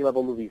look like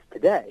A-level movies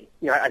today.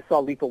 I saw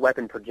Lethal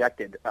Weapon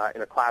projected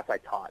in a class I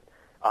taught.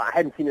 I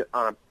hadn't seen it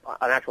on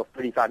an actual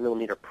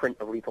 35mm print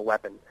of Lethal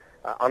Weapon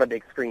on a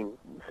big screen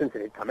since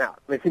it had come out.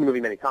 I've seen the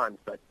movie many times,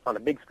 but on a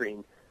big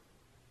screen,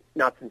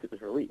 not since it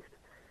was released.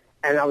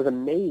 And I was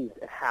amazed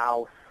at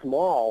how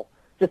small,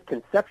 just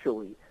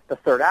conceptually, the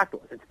third act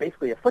was. It's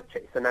basically a foot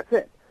chase, and that's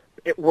it.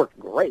 It worked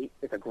great.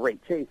 It's a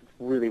great chase. It's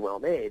really well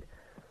made.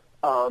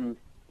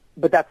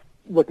 But that's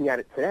looking at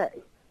it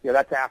today.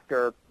 That's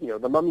after,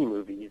 the Mummy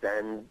movies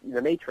and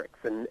The Matrix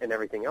and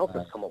everything else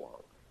that's come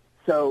along.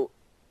 So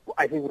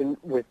I think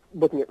with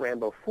looking at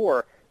Rambo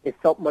 4, it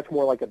felt much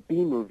more like a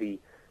B movie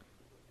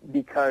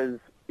because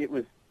it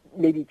was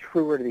maybe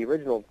truer to the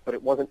original, but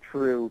it wasn't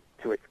true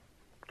to its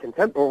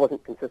or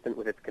wasn't consistent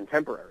with its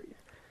contemporaries.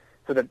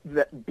 So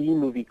that B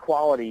movie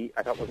quality,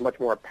 I thought, was much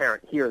more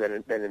apparent here than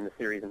in the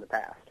series in the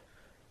past.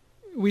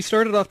 We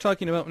started off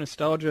talking about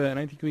nostalgia, and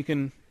I think we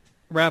can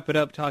wrap it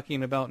up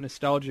talking about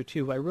nostalgia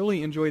too. I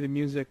really enjoy the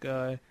music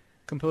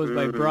composed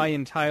by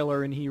Brian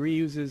Tyler, and he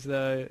reuses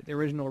the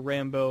original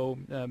Rambo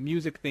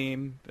music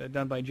theme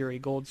done by Jerry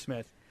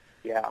Goldsmith.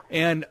 Yeah.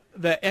 And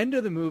the end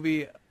of the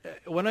movie,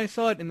 when I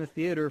saw it in the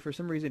theater, for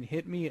some reason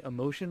hit me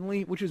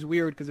emotionally, which is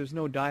weird because there's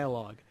no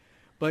dialogue.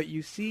 But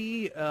you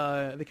see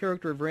the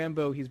character of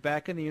Rambo, he's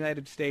back in the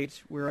United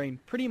States wearing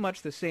pretty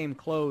much the same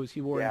clothes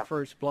he wore in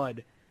First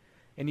Blood.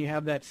 And you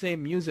have that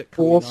same music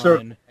coming on. Full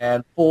circle,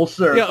 and full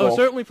circle. Yeah,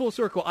 certainly full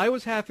circle. I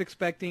was half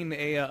expecting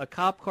a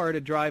cop car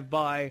to drive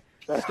by,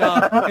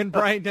 stop, and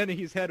Brian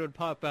Dennehy's head would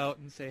pop out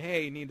and say,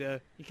 "Hey, you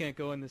can't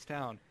go in this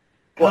town."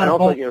 Well, and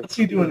also, what's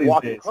he doing these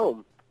days?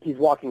 He's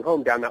walking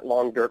home down that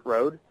long dirt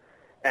road,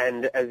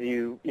 and as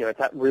it's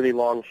that really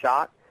long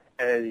shot,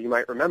 and as you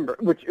might remember,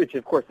 which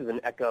of course is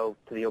an echo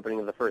to the opening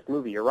of the first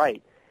movie. You're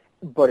right,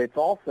 but it's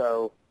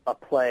also a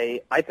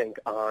play, I think,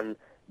 on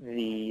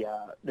the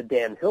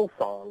Dan Hill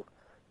song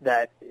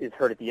that is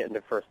heard at the end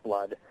of First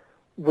Blood,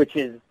 which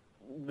is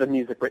the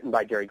music written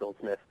by Jerry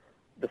Goldsmith,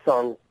 the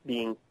song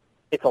being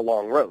It's a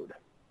Long Road.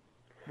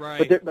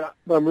 Right. But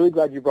I'm really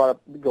glad you brought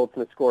up the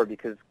Goldsmith score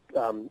because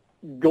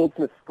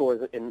Goldsmith's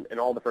scores in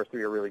all the first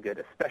three are really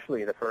good,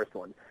 especially the first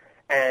one.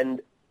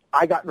 And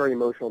I got very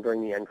emotional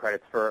during the end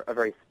credits for a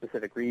very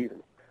specific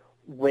reason.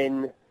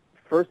 When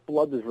First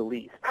Blood was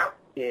released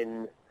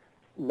in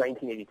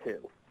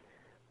 1982,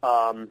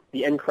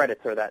 the end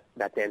credits are that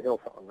Dan Hill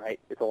song, right?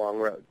 It's a Long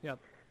Road. Yep.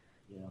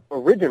 Yeah.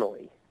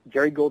 Originally,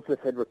 Jerry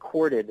Goldsmith had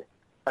recorded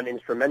an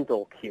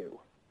instrumental cue,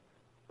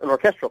 an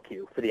orchestral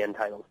cue for the end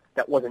titles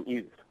that wasn't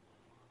used.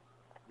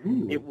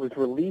 It was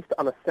released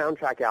on a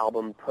soundtrack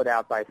album put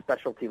out by a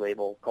specialty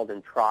label called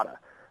Entrada.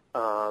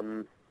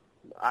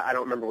 I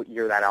don't remember what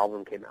year that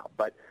album came out,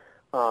 but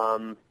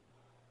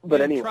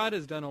anyway.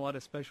 Entrada's done a lot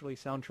of specialty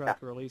soundtrack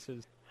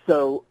releases.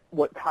 So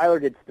what Tyler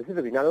did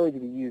specifically, not only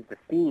did he use the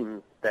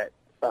theme that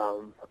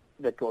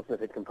Goldsmith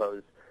had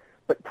composed,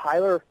 but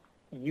Tyler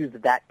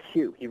used that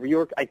cue.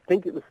 I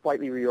think it was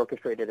slightly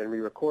reorchestrated and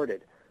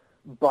re-recorded,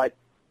 but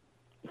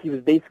he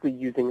was basically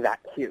using that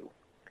cue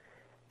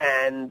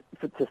and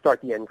to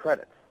start the end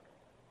credits.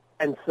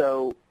 And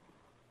so,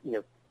 4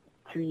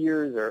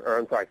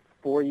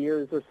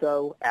 years or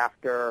so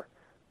after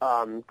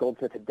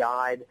Goldsmith had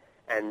died,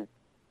 and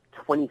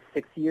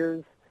 26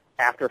 years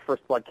after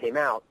First Blood came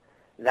out,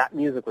 that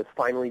music was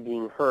finally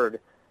being heard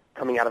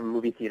coming out of a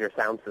movie theater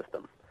sound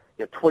system.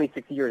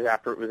 26 years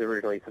after it was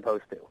originally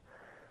supposed to.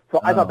 So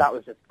I thought that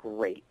was just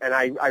great, and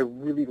I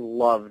really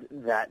loved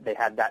that they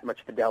had that much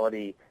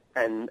fidelity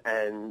and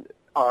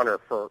honor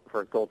for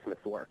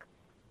Goldsmith's work.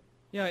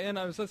 Yeah, and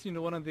I was listening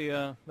to one of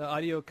the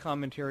audio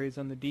commentaries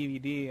on the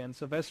DVD, and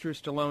Sylvester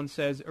Stallone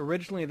says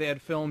originally they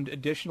had filmed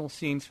additional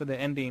scenes for the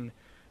ending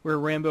where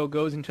Rambo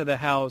goes into the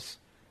house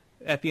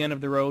at the end of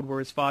the road where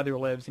his father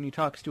lives, and he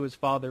talks to his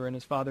father, and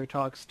his father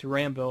talks to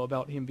Rambo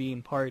about him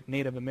being part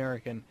Native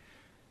American.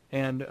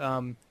 And,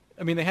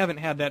 they haven't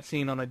had that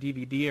scene on a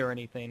DVD or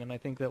anything, and I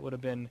think that would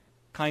have been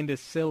kind of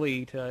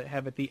silly to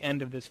have at the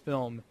end of this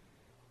film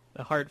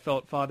a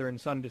heartfelt father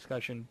and son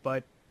discussion,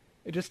 but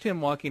just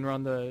him walking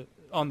around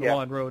on the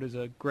lawn road is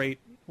a great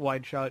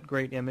wide shot,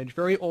 great image,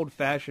 very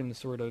old-fashioned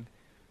sort of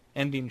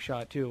ending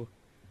shot, too.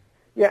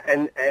 Yeah,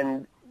 and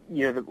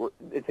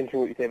it's interesting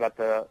what you say about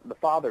the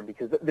father,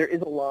 because there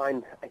is a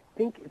line, I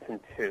think it's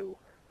in 2,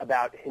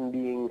 about him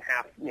being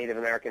half Native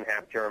American,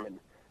 half German,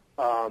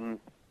 so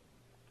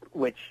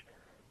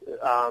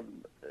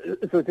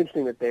it's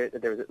interesting that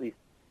there was at least,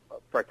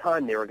 for a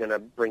time, they were going to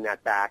bring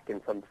that back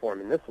in some form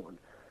in this one.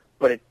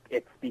 But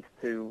it speaks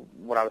to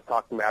what I was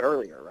talking about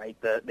earlier, right?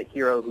 The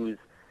hero who's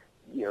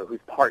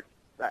part,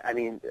 I'm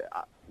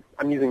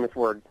using this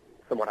word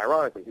somewhat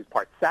ironically, who's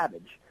part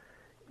savage,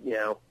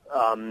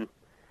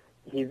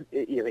 he's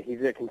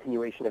a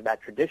continuation of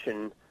that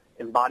tradition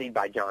embodied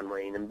by John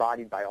Wayne,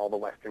 embodied by all the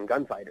Western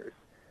gunfighters,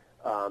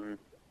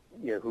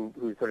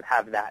 who sort of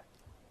have that,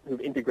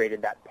 who've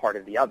integrated that part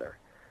of the other.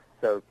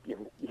 So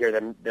you hear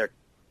them, they're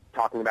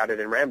talking about it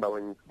in Rambo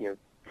in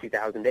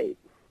 2008.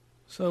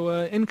 So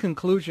in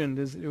conclusion,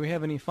 do we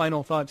have any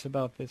final thoughts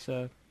about this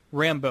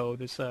Rambo,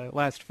 this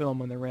last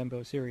film in the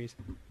Rambo series?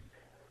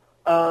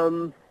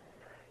 There's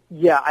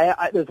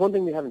one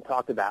thing we haven't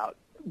talked about,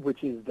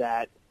 which is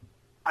that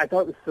I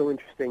thought it was so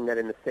interesting that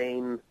in the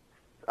same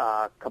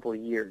couple of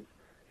years,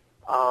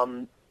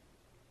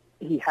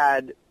 he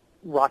had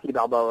Rocky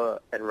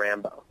Balboa and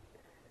Rambo.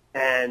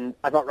 And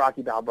I thought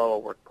Rocky Balboa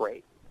worked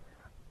great,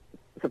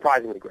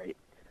 surprisingly great.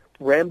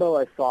 Rambo,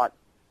 I thought,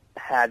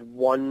 had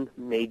one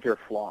major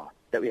flaw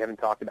that we haven't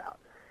talked about.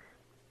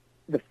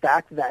 The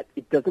fact that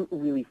it doesn't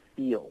really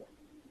feel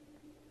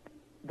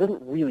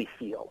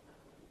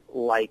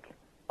like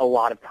a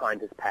lot of time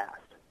has passed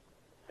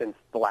since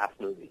the last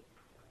movie.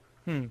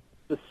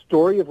 The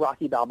story of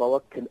Rocky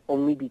Balboa can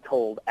only be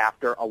told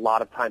after a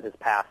lot of time has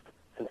passed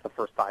since the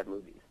first 5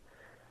 movies.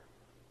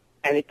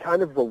 And it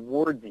kind of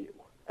rewards you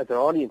as an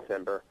audience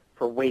member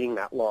for waiting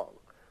that long.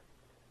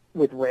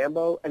 With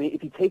Rambo,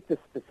 if you take the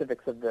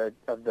specifics of the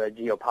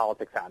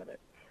geopolitics out of it,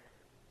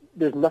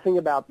 there's nothing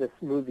about this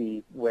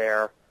movie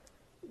where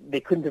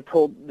they couldn't have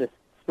told this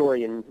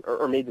story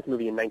or made this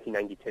movie in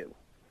 1992.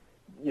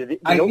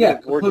 They don't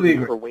reward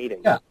you for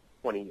waiting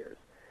 20 years.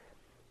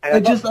 And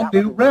it's just a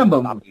new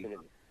Rambo movie.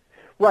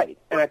 Right,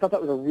 and I thought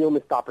that was a real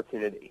missed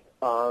opportunity.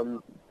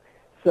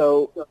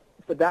 So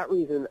for that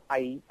reason,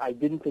 I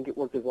didn't think it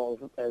worked as well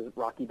as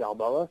Rocky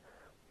Balboa,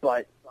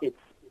 but it's,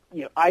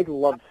 I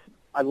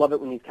love it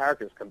when these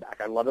characters come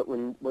back. I love it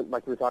when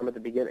like we were talking about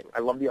at the beginning. I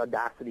love the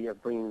audacity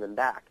of bringing them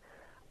back.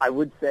 I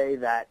would say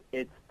that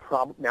it's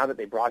now that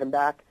they brought him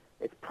back,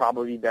 it's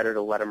probably better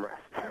to let him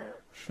rest.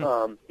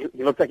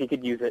 He looks like he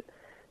could use it,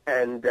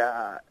 and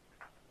I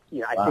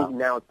think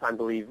now it's time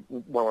to leave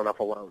well enough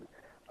alone.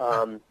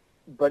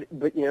 But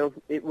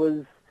it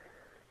was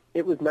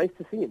nice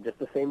to see him, just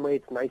the same way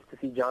it's nice to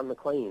see John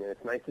McClane, and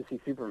it's nice to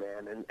see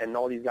Superman, and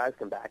all these guys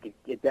come back.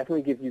 It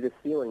definitely gives you this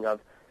feeling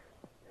of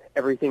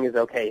everything is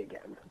okay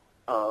again.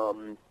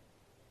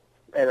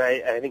 And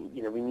I think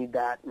we need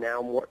that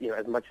now more,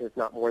 as much as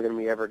not more than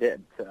we ever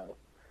did. So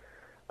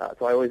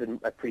I always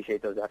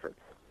appreciate those efforts.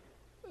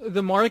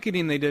 The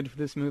marketing they did for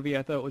this movie,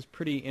 I thought was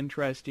pretty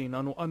interesting.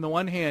 On the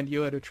one hand,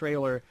 you had a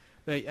trailer.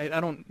 I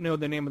don't know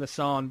the name of the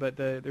song, but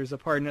there's a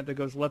part in it that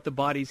goes, "Let the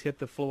bodies hit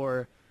the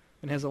floor,"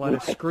 and has a lot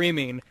of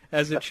screaming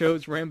as it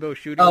shows Rambo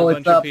shooting a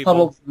bunch of people.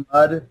 Puddles of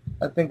Mud,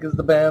 I think is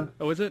the band.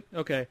 Oh, is it?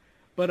 Okay.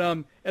 But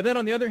and then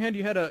on the other hand,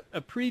 you had a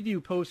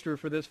preview poster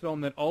for this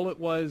film that all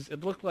it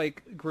looked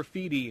like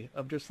graffiti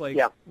of just like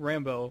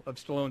Rambo of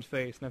Stallone's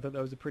face, and I thought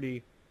that was a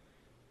pretty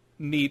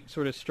neat,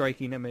 sort of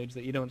striking image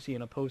that you don't see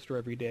in a poster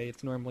every day.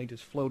 It's normally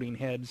just floating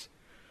heads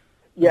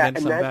and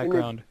some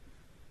background.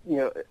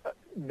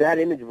 that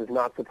image was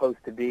not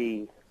supposed to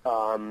be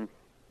on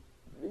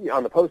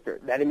the poster.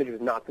 That image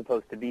was not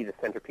supposed to be the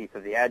centerpiece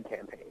of the ad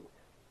campaign.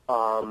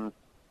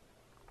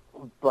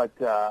 But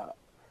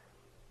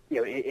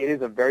it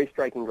is a very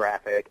striking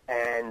graphic,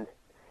 and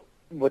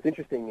what's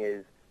interesting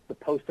is the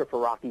poster for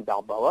Rocky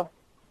Balboa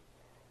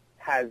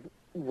has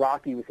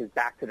Rocky with his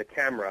back to the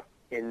camera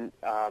in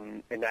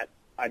that,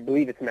 I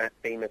believe it's in that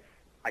famous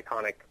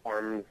iconic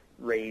arms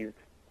raised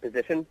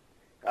position,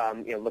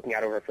 looking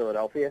out over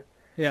Philadelphia.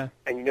 Yeah.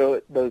 And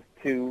those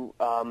two,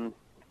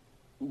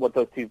 what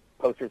those two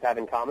posters have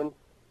in common?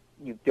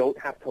 You don't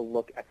have to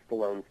look at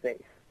Stallone's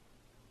face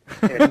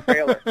in a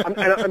trailer. I'm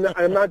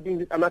not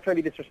trying to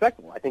be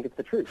disrespectful. I think it's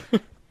the truth.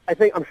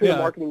 I'm sure the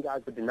marketing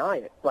guys would deny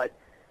it, but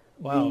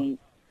on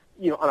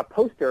a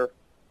poster,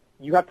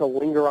 you have to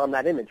linger on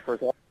that image for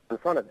as long as in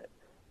front of it.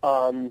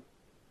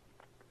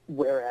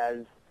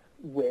 Whereas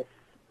with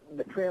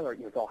the trailer,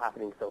 it's all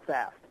happening so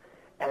fast.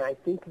 And I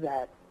think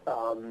that,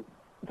 so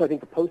I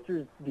think the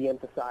posters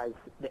de-emphasize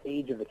the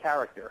age of the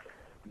character,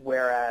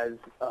 whereas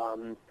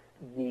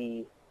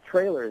the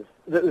trailer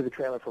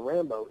for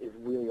Rambo is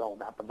really all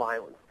about the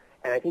violence.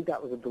 And I think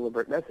that was a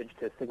deliberate message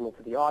to signal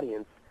to the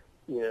audience,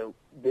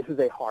 this is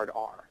a hard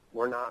R.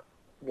 We're not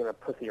going to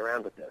pussy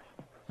around with this.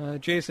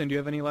 Jason, do you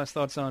have any last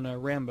thoughts on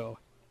Rambo?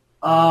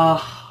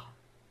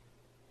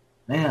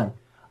 Man.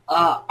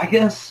 I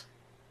guess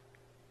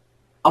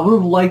I would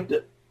have liked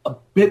a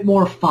bit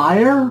more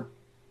fire.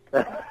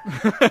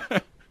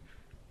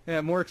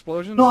 Yeah, more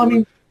explosions? No, I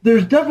mean,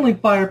 there's definitely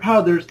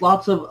firepower. There's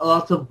lots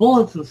of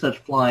bullets and such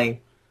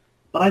flying,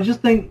 but I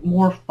just think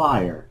more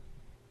fire.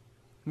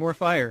 More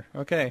fire.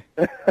 Okay.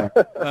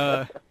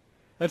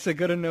 That's a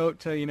good a note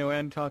to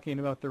end talking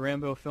about the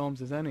Rambo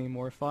films as any.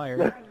 More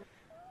fire.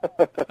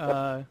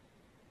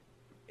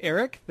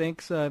 Eric,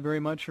 thanks very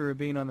much for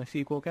being on the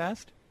Sequel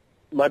Cast.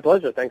 My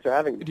pleasure. Thanks for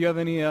having me. Do you have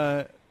any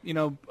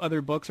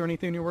other books or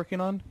anything you're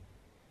working on?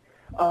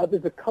 There are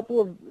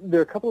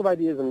a couple of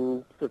ideas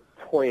I'm sort of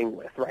toying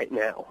with right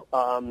now.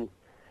 I'm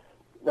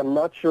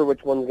not sure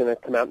which one's going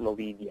to come out in the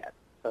lead yet.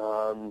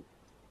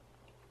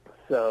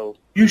 So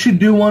you should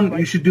do one.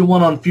 Right. You should do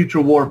one on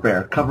future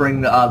warfare,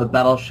 covering the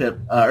battleship,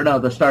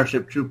 the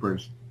Starship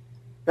Troopers.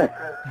 I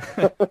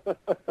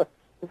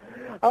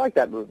like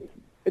that movie.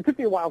 It took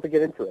me a while to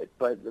get into it,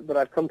 but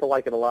I've come to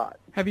like it a lot.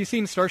 Have you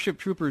seen Starship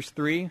Troopers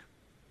 3?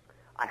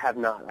 I have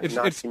not. I've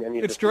not seen any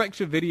of It's direct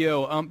to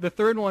video. The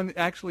third one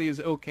actually is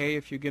okay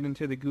if you get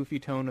into the goofy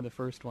tone of the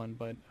first one,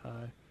 but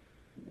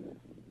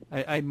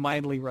I'd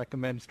mildly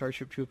recommend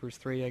Starship Troopers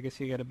 3. I guess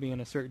you got to be in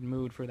a certain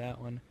mood for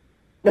that one.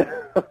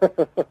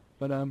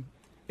 But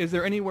is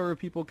there anywhere where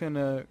people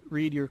can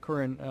read your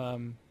current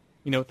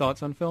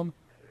thoughts on film?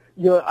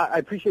 I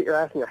appreciate your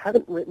asking. I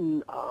haven't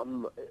written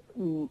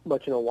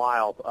much in a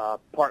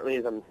while. Partly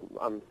as I'm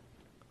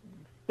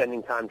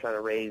spending time trying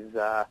to raise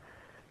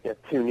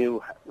two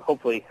new,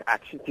 hopefully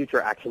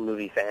future action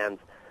movie fans.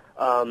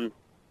 So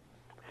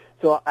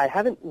I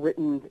haven't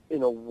written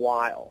in a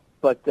while,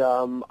 but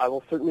I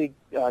will certainly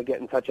get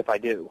in touch if I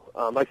do.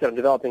 Like I said, I'm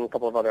developing a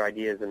couple of other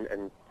ideas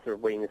and sort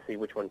of waiting to see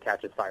which one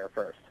catches fire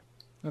first.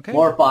 Okay.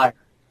 More fire.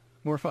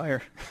 More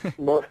fire.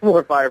 more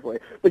fireplay.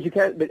 But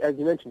as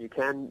you mentioned, you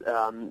can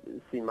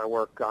see my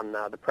work on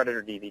the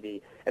Predator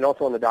DVD and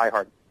also on the Die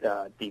Hard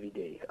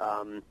DVD.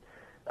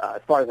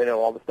 As far as I know,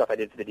 all the stuff I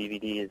did for the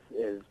DVD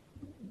is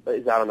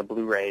out on the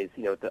Blu-rays.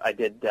 I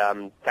did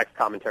text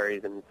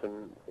commentaries and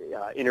some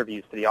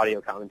interviews for the audio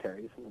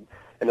commentaries,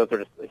 and those are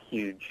just a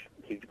huge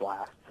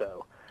blast.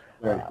 So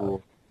very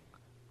cool.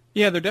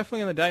 Yeah, they're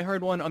definitely on the Die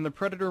Hard one. On the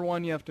Predator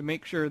one, you have to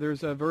make sure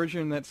there's a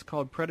version that's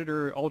called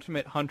Predator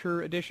Ultimate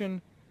Hunter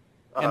Edition,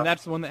 and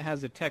that's the one that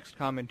has a text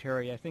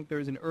commentary. I think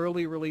there's an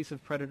early release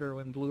of Predator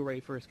when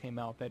Blu-ray first came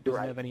out that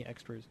doesn't have any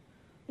extras.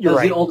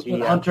 Does the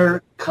Ultimate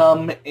Hunter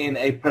come in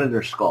a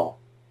Predator skull?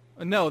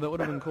 No, that would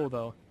have been cool,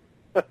 though.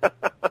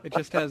 It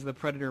just has the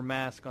Predator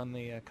mask on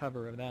the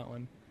cover of that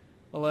one.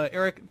 Well,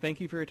 Eric,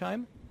 thank you for your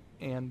time.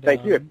 And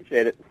thank you. I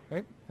appreciate it. All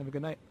right. Have a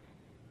good night.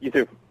 You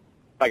too.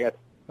 Bye, guys.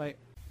 Bye.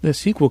 The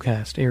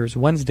Sequelcast airs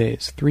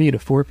Wednesdays, 3 to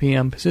 4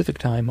 p.m. Pacific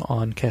Time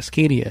on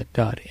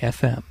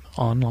Cascadia.fm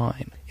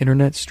online,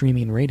 internet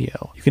streaming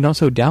radio. You can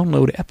also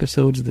download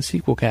episodes of the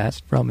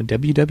Sequelcast from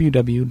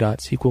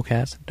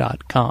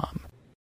www.sequelcast.com.